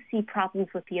also see problems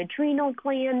with the adrenal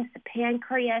glands, the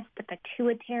pancreas, the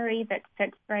pituitary that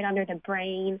sits right under the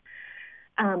brain,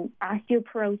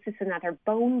 osteoporosis and other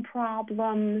bone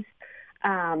problems.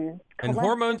 And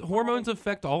hormones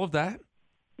affect all of that?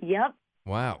 Yep.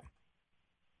 Wow.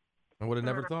 I would have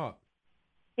never thought.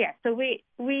 Yeah, so we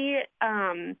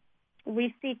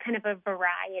see kind of a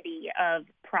variety of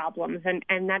problems,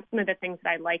 and that's one of the things that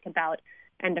I like about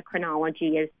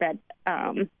endocrinology is that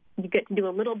you get to do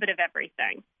a little bit of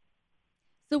everything.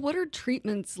 So what are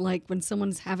treatments like when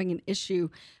someone's having an issue?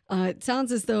 It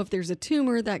sounds as though if there's a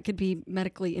tumor, that could be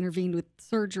medically intervened with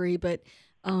surgery, but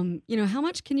how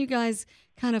much can you guys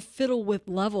kind of fiddle with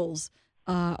levels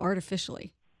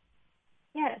artificially?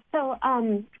 Yeah, so,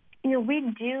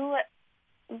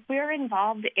 we're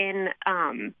involved in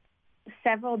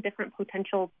several different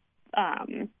potential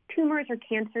tumors or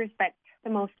cancers, but the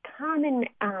most common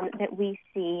that we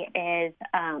see is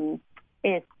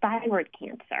thyroid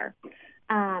cancer.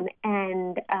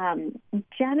 And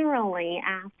generally,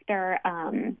 after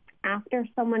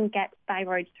someone gets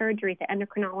thyroid surgery, the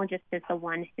endocrinologist is the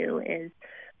one who is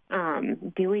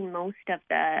doing most of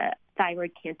the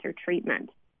thyroid cancer treatment.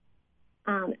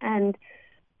 And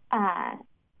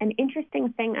an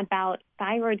interesting thing about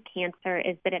thyroid cancer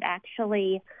is that it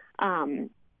actually,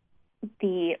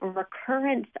 the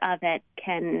recurrence of it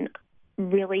can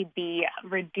really be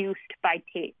reduced by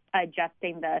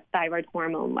adjusting the thyroid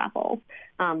hormone levels,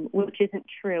 which isn't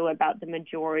true about the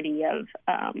majority of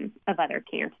other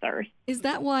cancers. Is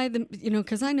that why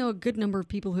because I know a good number of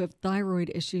people who have thyroid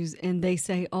issues and they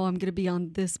say, oh, I'm going to be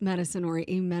on this medicine or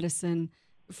a medicine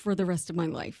for the rest of my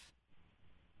life.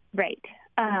 Right.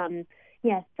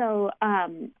 So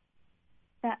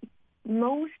that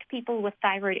most people with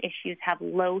thyroid issues have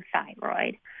low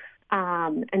thyroid,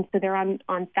 and so they're on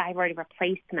thyroid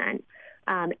replacement.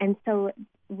 And so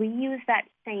we use that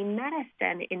same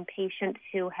medicine in patients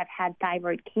who have had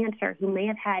thyroid cancer, who may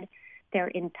have had their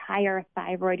entire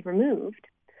thyroid removed.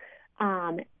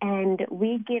 And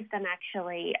we give them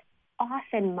actually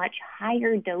often much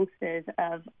higher doses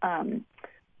of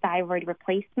thyroid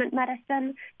replacement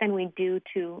medicine than we do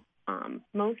to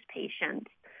most patients,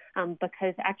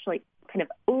 because actually kind of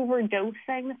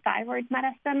overdosing thyroid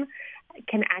medicine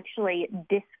can actually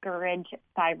discourage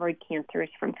thyroid cancers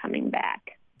from coming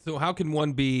back. So how can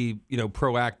one be,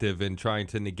 proactive in trying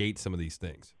to negate some of these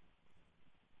things?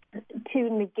 To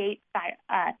negate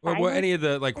or any of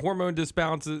the hormone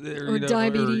disbalances or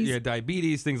diabetes,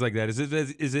 diabetes, things like that.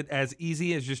 Is it as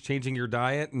easy as just changing your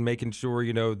diet and making sure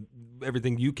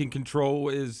everything you can control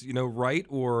is right,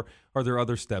 or are there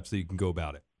other steps that you can go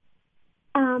about it?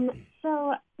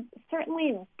 So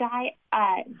certainly,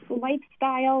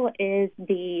 lifestyle is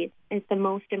the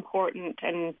most important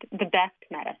and the best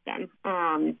medicine.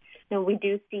 We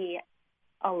do see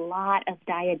a lot of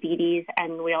diabetes,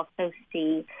 and we also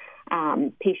see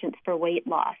patients for weight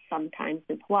loss sometimes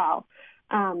as well.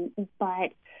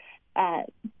 But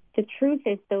the truth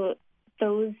is,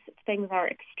 those things are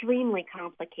extremely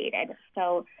complicated.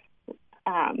 So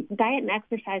diet and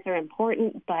exercise are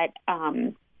important, but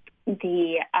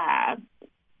the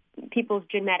people's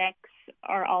genetics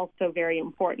are also very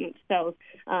important. So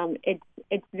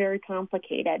it's very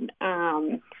complicated.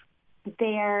 One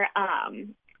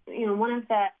of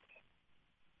the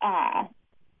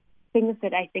things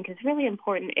that I think is really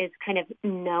important is kind of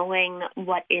knowing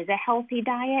what is a healthy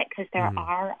diet, because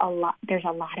there's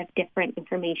a lot of different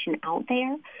information out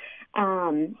there.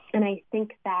 And I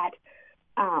think that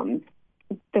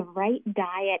the right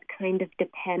diet kind of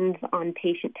depends on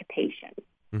patient to patient.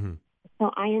 Mm-hmm. So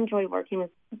I enjoy working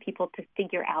with people to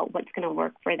figure out what's going to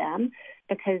work for them,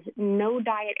 because no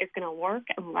diet is going to work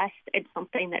unless it's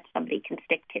something that somebody can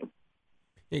stick to.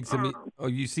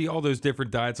 You see all those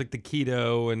different diets, like the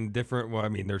keto and different. Well, I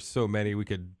mean, there's so many we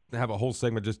could have a whole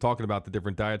segment just talking about the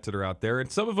different diets that are out there.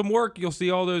 And some of them work. You'll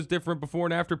see all those different before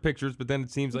and after pictures, but then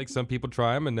it seems like some people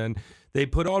try them and then they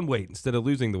put on weight instead of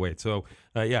losing the weight. So,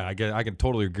 I can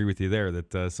totally agree with you there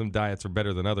that some diets are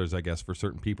better than others, I guess, for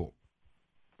certain people.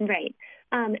 Right.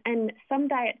 And some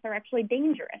diets are actually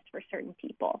dangerous for certain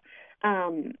people.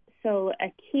 So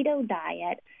a keto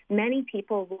diet, many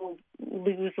people will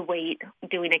lose weight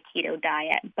doing a keto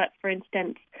diet. But for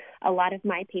instance, a lot of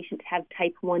my patients have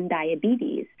type 1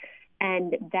 diabetes.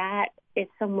 And that if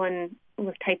someone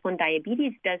with type 1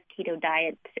 diabetes does keto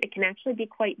diets, it can actually be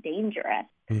quite dangerous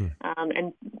and,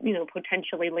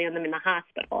 potentially land them in the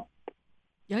hospital.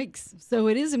 Yikes. So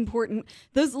it is important.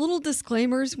 Those little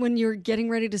disclaimers when you're getting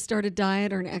ready to start a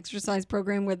diet or an exercise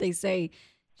program where they say,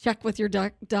 check with your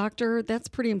doctor, that's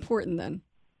pretty important then.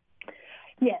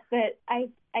 Yes, but I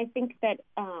think that,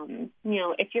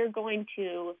 if you're going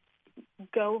to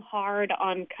go hard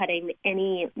on cutting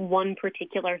any one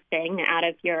particular thing out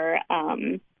of your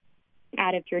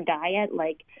diet,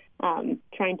 like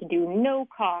trying to do no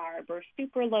carb or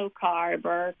super low carb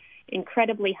or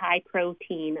incredibly high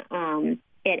protein,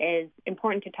 it is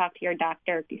important to talk to your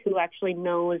doctor who actually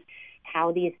knows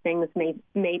how these things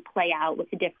may play out with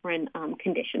the different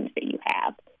conditions that you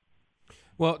have.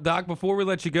 Well, Doc, before we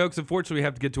let you go, because unfortunately we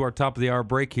have to get to our top of the hour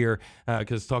break here,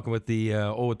 because talking with the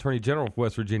old Attorney General of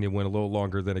West Virginia went a little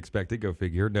longer than expected. Go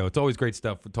figure. No, it's always great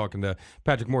stuff talking to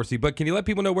Patrick Morrisey. But can you let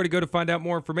people know where to go to find out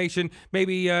more information?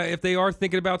 Maybe if they are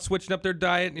thinking about switching up their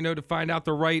diet, to find out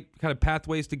the right kind of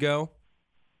pathways to go?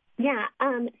 Yeah.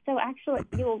 So actually,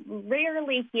 you'll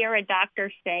rarely hear a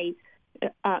doctor say,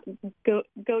 go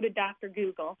to Dr.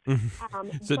 Google.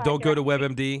 So don't go to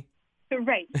WebMD?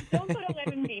 Right. Don't go to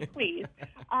WebMD, please.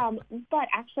 But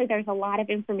actually, there's a lot of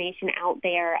information out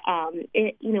there.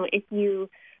 If you,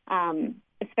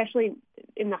 especially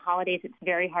in the holidays, it's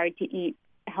very hard to eat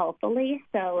healthily.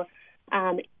 So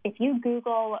if you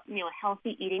Google,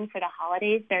 healthy eating for the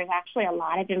holidays, there's actually a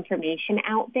lot of information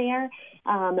out there.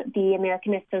 The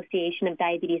American Association of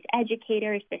Diabetes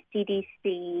Educators, the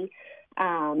CDC,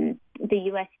 the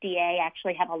USDA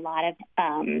actually have a lot of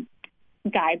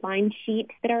guideline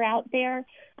sheets that are out there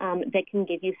that can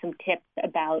give you some tips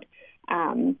about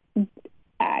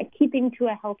keeping to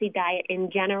a healthy diet in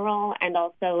general and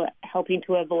also helping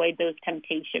to avoid those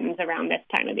temptations around this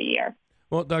time of the year.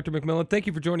 Well, Dr. McMillan, thank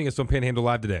you for joining us on Panhandle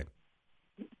Live today.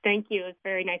 Thank you. It's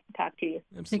very nice to talk to you.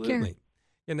 Absolutely. Take care.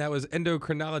 And that was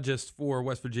endocrinologist for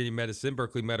West Virginia Medicine,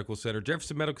 Berkeley Medical Center,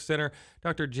 Jefferson Medical Center,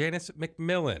 Dr. Janice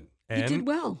McMillan. And you did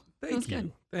well. Thank you.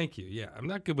 Good. Thank you. Yeah, I'm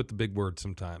not good with the big words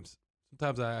sometimes.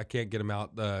 Sometimes I can't get them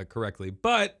out correctly.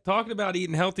 But talking about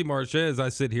eating healthy, Marsha, as I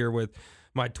sit here with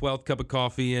my 12th cup of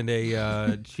coffee and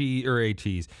a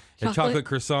chocolate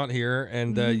croissant here,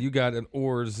 and you got an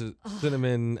Orr's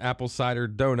cinnamon apple cider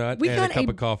donut and a cup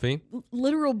of coffee.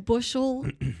 Literal bushel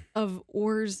of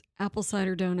Orr's apple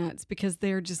cider donuts because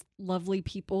they're just lovely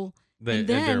people.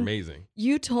 They're amazing.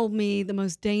 You told me the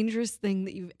most dangerous thing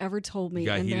that you've ever told me. You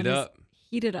got to heat it up.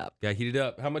 Heat it up. Yeah, heat it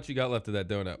up. How much you got left of that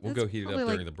donut? We'll go heat it up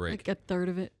during the break. Like a third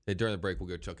of it. Hey, during the break, we'll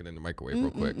go chuck it in the microwave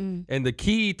real quick. And the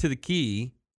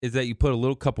key is that you put a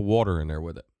little cup of water in there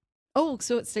with it. Oh,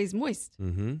 so it stays moist.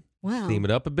 Mm-hmm. Wow. Steam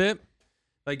it up a bit.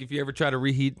 Like if you ever try to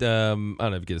reheat, I don't know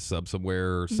if you get a sub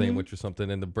somewhere or sandwich or something,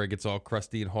 and the bread gets all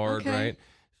crusty and hard, right?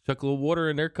 Chuck a little water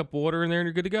in there, cup of water in there, and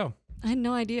you're good to go. I had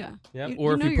no idea. Yeah.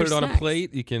 Or if you put it on a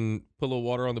plate, you can put a little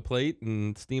water on the plate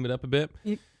and steam it up a bit.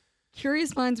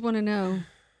 Curious minds want to know.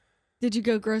 Did you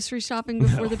go grocery shopping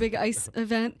before the big ice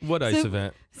event? What ice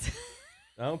event?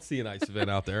 I don't see an ice event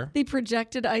out there. The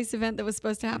projected ice event that was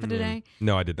supposed to happen today?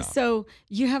 No, I did not. So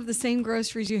you have the same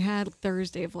groceries you had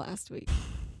Thursday of last week.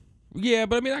 Yeah,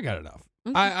 but I mean, I got enough.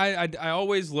 Okay. I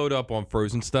always load up on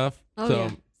frozen stuff. Oh, so, yeah.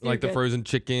 Like the frozen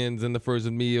chickens and the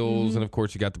frozen meals, and of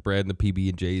course you got the bread and the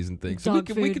PB&Js and things. So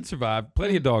we can survive.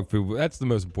 Plenty of dog food. That's the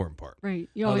most important part. Right.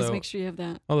 You always make sure you have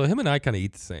that. Although him and I kind of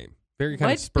eat the same, very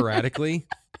kind of sporadically.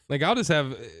 Like I'll just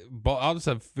have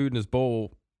food in his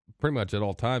bowl pretty much at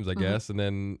all times, I guess, and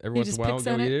then every once in a while I'll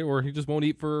go eat it, or he just won't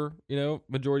eat for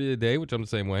majority of the day, which I'm the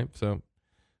same way. So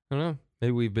I don't know.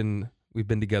 Maybe we've been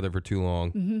together for too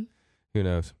long. Mm-hmm. Who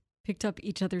knows? Picked up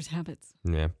each other's habits.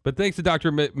 Yeah. But thanks to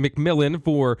Dr. McMillan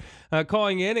for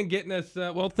calling in and getting us,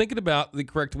 thinking about the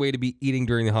correct way to be eating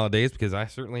during the holidays, because I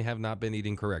certainly have not been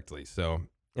eating correctly. So,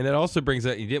 and it also brings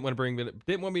up, you didn't want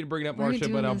me to bring it up,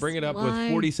 Marsha, but I'll bring it up with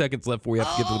 40 seconds left before we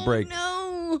have to get to the break.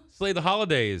 No. Slay the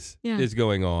Holidays is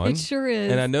going on. It sure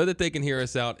is. And I know that they can hear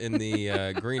us out in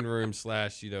the green room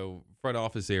 / front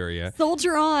office area.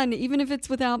 Soldier on, even if it's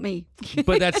without me.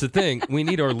 But that's the thing. We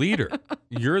need our leader.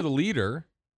 You're the leader.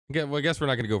 Okay, well, I guess we're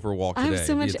not going to go for a walk today. I have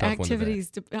so much It'd be a tough one today.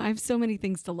 activities. I have so many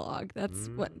things to log. That's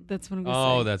what I'm going to say.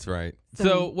 Oh, that's right.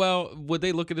 So, well, would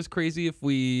they look at us crazy if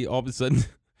we all of a sudden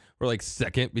were like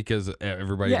second because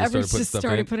everybody just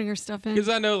started putting her stuff in? Because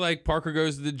I know like Parker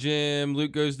goes to the gym,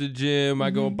 Luke goes to the gym,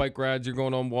 I go on bike rides, you're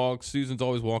going on walks, Susan's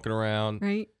always walking around.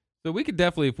 Right. So we could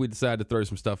definitely, if we decide to throw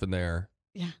some stuff in there,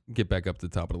 get back up to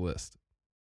the top of the list.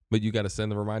 But you got to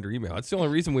send the reminder email. That's the only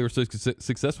reason we were so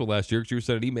successful last year, because you were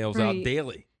sending emails out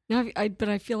daily. No, but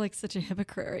I feel like such a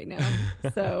hypocrite right now.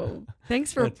 So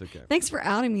thanks for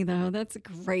outing me though. That's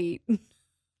great.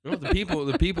 Well,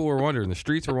 the people were wondering. The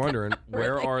streets were wondering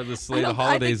where are the Slate of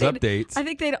Holidays updates. I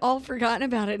think they'd all forgotten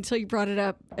about it until you brought it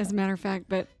up. As a matter of fact,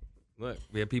 but look,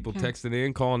 we have people texting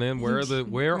in, calling in. Where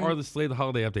are the Slate of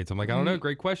Holiday updates? I'm like, I don't know.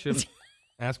 Great question.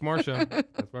 Ask Marsha.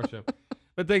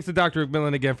 But thanks to Dr.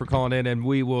 McMillan again for calling in, and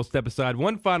we will step aside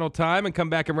one final time and come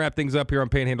back and wrap things up here on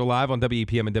Panhandle Live on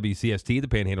WEPM and WCST, the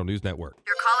Panhandle News Network.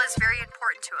 Your call is very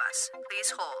important to us.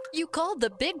 Please hold. You called the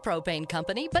Big Propane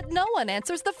Company, but no one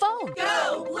answers the phone.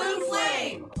 Go Blue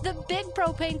Flame! The Big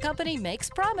Propane Company makes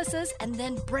promises and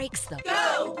then breaks them.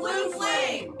 Go Blue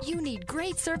Flame! You need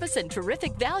great service and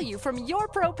terrific value from your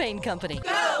propane company.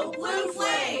 Go Blue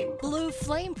Flame! Blue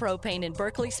Flame Propane in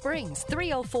Berkeley Springs,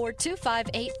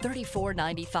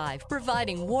 304-258-3495,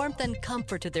 providing warmth and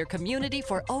comfort to their community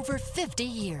for over 50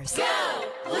 years. Go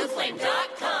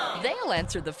BlueFlame.com! They'll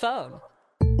answer the phone.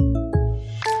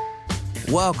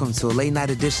 Welcome to a late night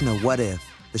edition of What If,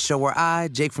 the show where I,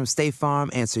 Jake from State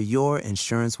Farm, answer your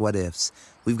insurance what ifs.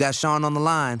 We've got Sean on the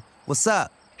line. What's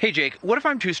up? Hey, Jake, what if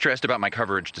I'm too stressed about my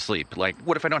coverage to sleep? Like,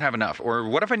 what if I don't have enough? Or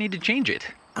what if I need to change it?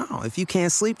 Oh, if you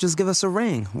can't sleep, just give us a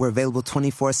ring. We're available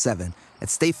 24/7. At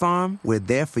State Farm, we're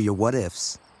there for your what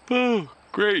ifs. Oh,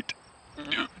 great.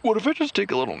 What if I just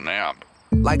take a little nap?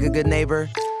 Like a good neighbor,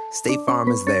 State Farm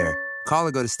is there. Call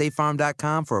or go to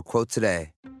statefarm.com for a quote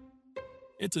today.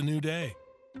 It's a new day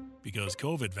because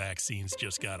COVID vaccines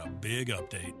just got a big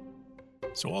update.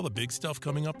 So all the big stuff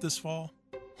coming up this fall?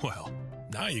 Well,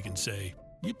 now you can say,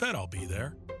 you bet I'll be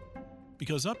there.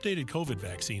 Because updated COVID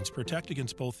vaccines protect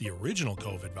against both the original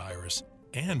COVID virus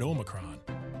and Omicron.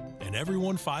 And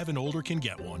everyone 5 and older can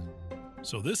get one.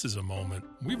 So this is a moment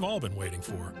we've all been waiting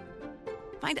for.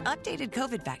 Find updated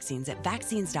COVID vaccines at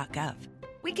vaccines.gov.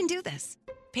 We can do this.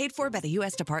 Paid for by the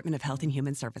U.S. Department of Health and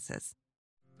Human Services.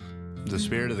 The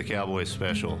Spirit of the Cowboy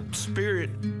special.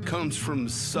 Spirit comes from the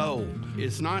soul.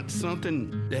 It's not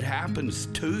something that happens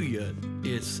to you.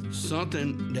 It's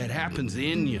something that happens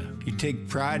in you. You take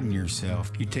pride in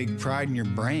yourself. You take pride in your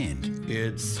brand.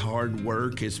 It's hard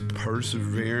work. It's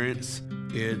perseverance.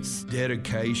 It's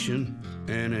dedication.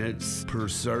 And it's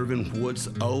preserving what's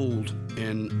old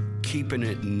and keeping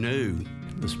it new.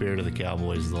 The Spirit of the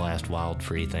Cowboy is the last wild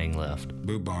free thing left.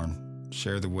 Boot Barn.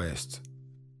 Share the West.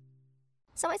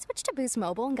 So I switched to Boost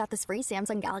Mobile and got this free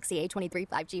Samsung Galaxy A23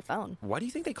 5G phone. Why do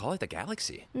you think they call it the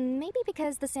Galaxy? Maybe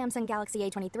because the Samsung Galaxy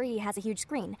A23 has a huge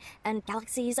screen, and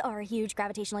galaxies are huge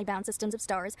gravitationally bound systems of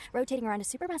stars rotating around a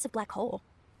supermassive black hole.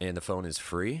 And the phone is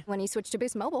free? When you switch to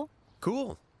Boost Mobile.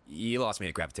 Cool. You lost me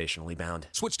at gravitationally bound.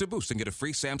 Switch to Boost and get a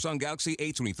free Samsung Galaxy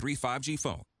A23 5G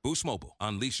phone. Boost Mobile.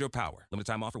 Unleash your power. Limited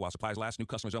time offer while supplies last. New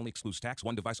customers only. Excludes tax.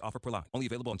 One device offer per line. Only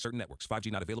available on certain networks.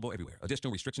 5G not available everywhere.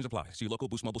 Additional restrictions apply. See your local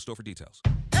Boost Mobile store for details.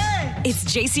 It's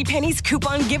JCPenney's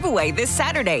coupon giveaway this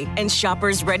Saturday, and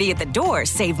shoppers ready at the door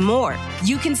save more.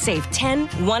 You can save $10,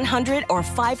 $100, or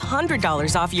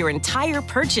 $500 off your entire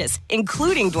purchase,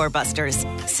 including doorbusters.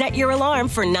 Set your alarm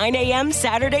for 9 a.m.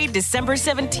 Saturday, December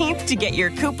 17th to get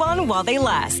your coupon while they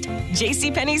last.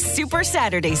 JCPenney's Super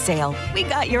Saturday Sale. We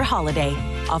got your holiday.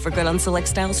 Offer good on select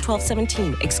styles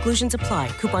 12/17. Exclusions apply.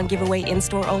 Coupon giveaway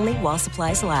in-store only while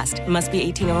supplies last. Must be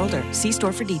 18 or older. See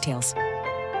store for details.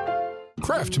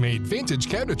 Craft-made vintage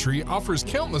cabinetry offers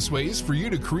countless ways for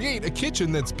you to create a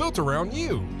kitchen that's built around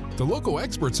you. The local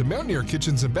experts at Mountaineer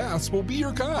Kitchens and Baths will be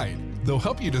your guide. They'll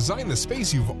help you design the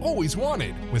space you've always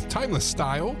wanted with timeless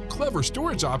style, clever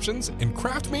storage options, and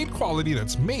craft-made quality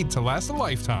that's made to last a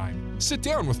lifetime. Sit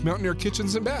down with Mountaineer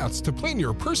Kitchens and Baths to plan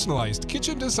your personalized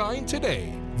kitchen design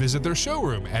today. Visit their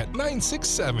showroom at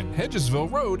 967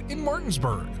 Hedgesville Road in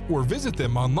Martinsburg, or visit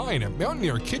them online at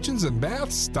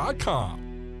mountaineerkitchensandbaths.com.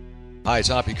 Hi, it's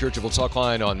Hoppy Kirchhoff Talk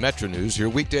Line on Metro News. Here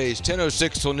weekdays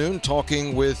 10:06 till noon,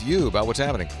 talking with you about what's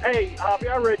happening. Hey, Hoppy,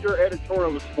 I read your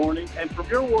editorial this morning, and from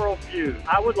your worldview,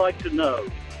 I would like to know,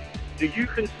 do you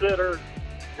consider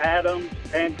Adams,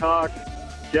 Hancock,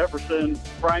 Jefferson,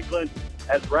 Franklin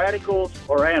as radicals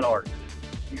or anarchists?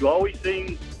 You always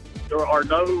seem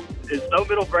is no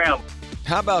middle ground.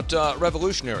 How about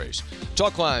revolutionaries?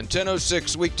 Talk line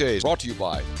 10:06 weekdays, brought to you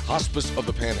by Hospice of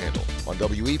the Panhandle on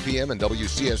WEPM and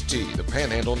WCST, the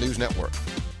Panhandle News Network.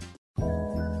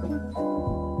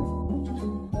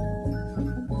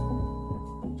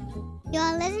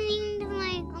 You're listening to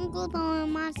my Uncle Don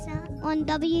and Marsha on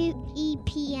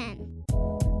WEPM.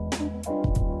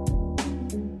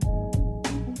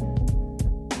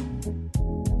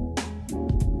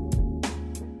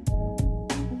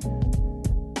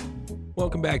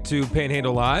 Welcome back to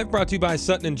Panhandle Live, brought to you by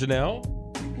Sutton and Janelle.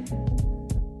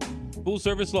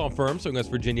 Full-service law firm serving West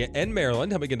Virginia and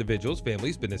Maryland, helping individuals,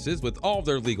 families, businesses with all of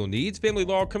their legal needs. Family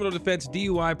law, criminal defense,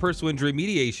 DUI, personal injury,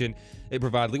 mediation. They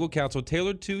provide legal counsel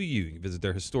tailored to you. You can visit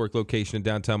their historic location in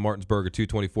downtown Martinsburg at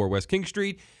 224 West King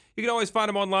Street. You can always find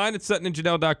them online at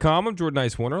suttonandjanelle.com. I'm Jordan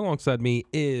Nicewarner. Alongside me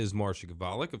is Marsha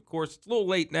Chwalik. Of course, it's a little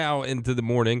late now into the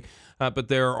morning, but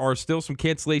there are still some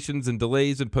cancellations and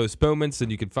delays and postponements, and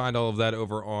you can find all of that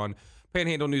over on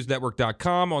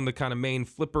panhandlenewsnetwork.com on the kind of main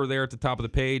flipper there at the top of the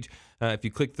page. If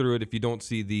you click through it, if you don't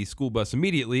see the school bus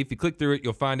immediately, if you click through it,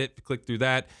 you'll find it. If you click through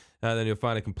that, then you'll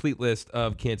find a complete list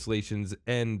of cancellations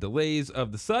and delays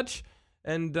of the such.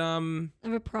 And I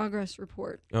have a progress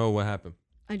report. Oh, what happened?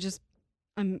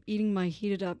 I'm eating my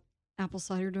heated up apple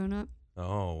cider donut.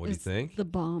 Oh, what do you think? The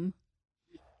bomb.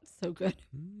 It's so good.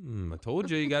 I told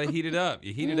you got to heat it up.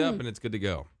 You heat it up and it's good to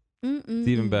go. Mm-mm. It's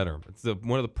even better. It's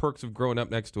one of the perks of growing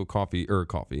up next to a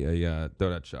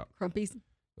donut shop. Crumpy's.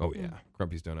 Oh yeah,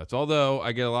 Crumpy's Donuts. Although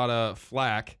I get a lot of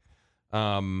flack,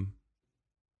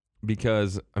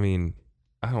 because I'm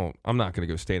not going to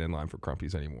go stand in line for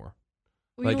Crumpy's anymore.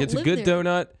 Well, like it's a good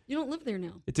donut. You don't live there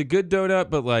now. It's a good donut,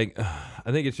 but like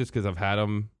I think it's just because I've had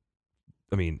them.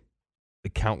 I mean, the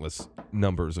countless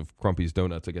numbers of Crumpy's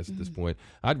Donuts. I guess at this point,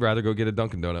 I'd rather go get a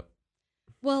Dunkin' Donut.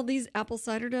 Well, these apple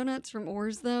cider donuts from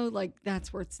Orr's, though, like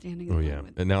that's worth standing in line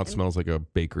with. And now it smells like a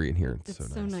bakery in here.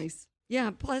 It's so nice. Yeah.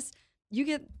 Plus, you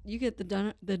get the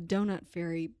donut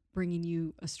fairy bringing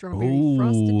you a strawberry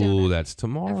frosted donut. Oh, that's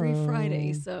tomorrow. Every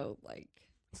Friday. So like.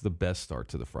 It's the best start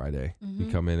to the Friday. You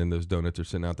come in and those donuts are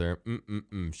sitting out there.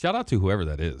 Shout out to whoever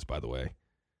that is, by the way.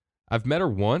 I've met her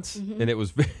once, and it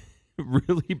was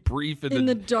really brief in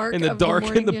the dark in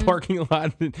the parking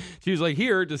lot. And she was like,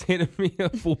 "Here," just handed me a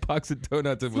full box of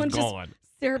donuts and was gone.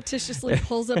 Surreptitiously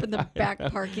pulls up in the back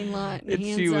parking lot and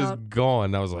hands she was out.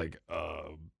 gone. I was like,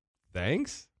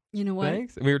 "Thanks." You know what?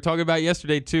 Thanks. And we were talking about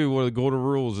yesterday too. One of the golden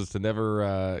rules is to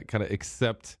never kind of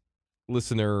accept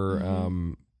listener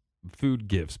food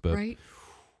gifts, but I'm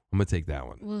gonna take that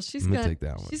one. Well, she's got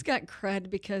cred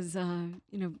because the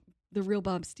real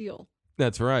Bob Steele.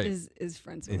 That's right. Is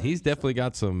friends with and her, he's definitely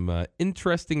got some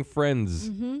interesting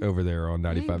friends over there on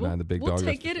 95.9 The Big Dog. We'll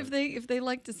take it if they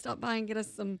like to stop by and get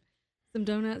us some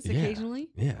donuts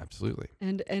occasionally. Yeah, absolutely.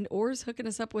 And Orr's hooking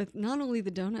us up with not only the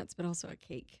donuts but also a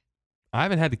cake. I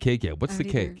haven't had the cake yet. What's the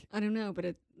cake? I don't know, but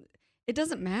it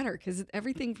doesn't matter because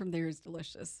everything from there is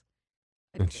delicious.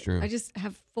 That's true. I just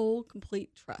have full,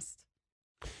 complete trust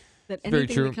that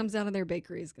anything that comes out of their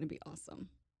bakery is going to be awesome.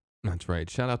 That's right.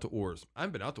 Shout out to Orr's. I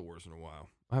haven't been out to Orr's in a while.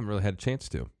 I haven't really had a chance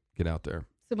to get out there.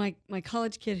 So my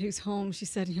college kid who's home, she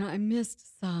said, I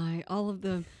missed Cy, all of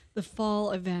the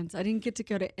fall events. I didn't get to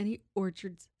go to any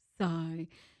orchards, Cy.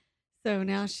 So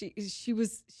now she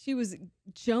was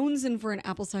jonesing for an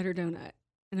apple cider donut.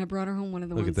 And I brought her home one of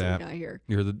the ones that we got here.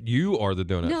 You are the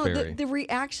donut fairy. No, the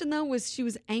reaction though was she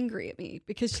was angry at me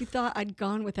because she thought I'd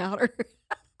gone without her.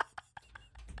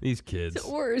 These kids. To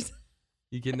Orr's.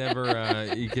 You can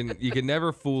never you can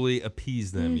never fully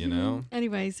appease them, you know.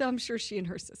 Anyway, so I'm sure she and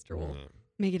her sister will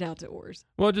make it out to Orr's.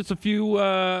 Well, just a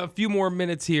few more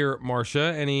minutes here,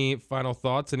 Marsha. Any final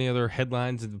thoughts? Any other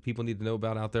headlines that people need to know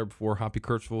about out there before Hoppy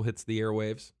Kirchville hits the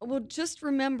airwaves? Well, just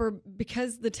remember,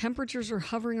 because the temperatures are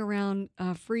hovering around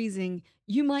freezing,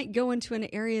 you might go into an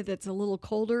area that's a little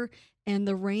colder, and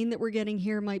the rain that we're getting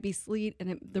here might be sleet,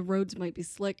 and the roads might be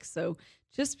slick. So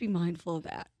just be mindful of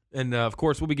that. And, of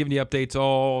course, we'll be giving you updates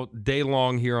all day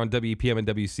long here on WEPM and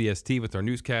WCST with our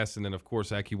newscasts. And then, of course,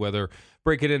 AccuWeather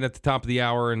breaking in at the top of the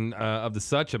hour and of the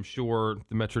such. I'm sure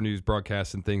the Metro News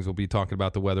broadcasts and things will be talking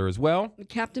about the weather as well.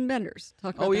 Captain Bender's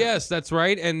talking about that. Yes, that's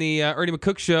right. And the Ernie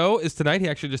McCook show is tonight. He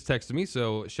actually just texted me,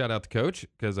 so shout out to Coach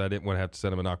because I didn't want to have to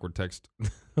send him an awkward text,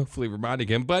 hopefully reminding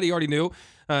him. But he already knew.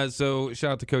 So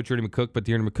shout out to Coach Ernie McCook. But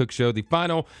the Ernie McCook show, the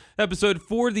final episode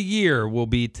for the year will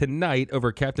be tonight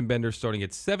over Captain Bender starting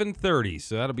at 7:30.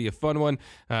 So that'll be a fun one.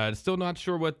 Still not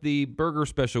sure what the burger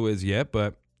special is yet,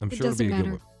 but I'm sure it'll be a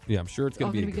good one. Yeah, I'm sure it's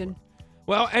going to be a good one.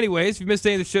 Well, anyways, if you missed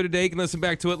any of the show today, you can listen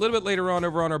back to it a little bit later on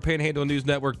over on our Panhandle News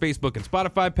Network Facebook and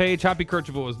Spotify page. Happy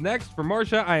Kercheval is next. For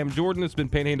Marsha, I am Jordan. It's been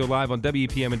Panhandle Live on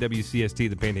WEPM and WCST,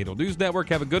 the Panhandle News Network.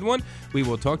 Have a good one. We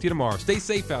will talk to you tomorrow. Stay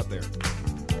safe out there.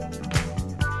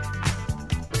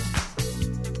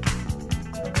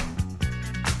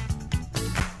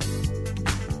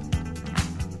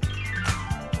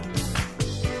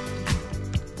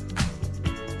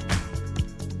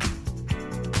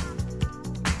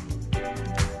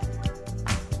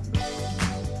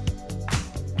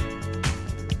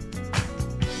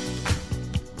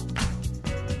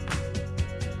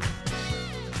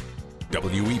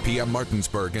 WEPM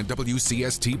Martinsburg and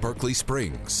WCST Berkeley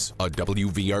Springs, a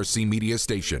WVRC media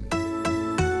station.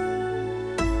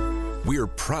 We're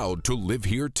proud to live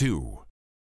here too.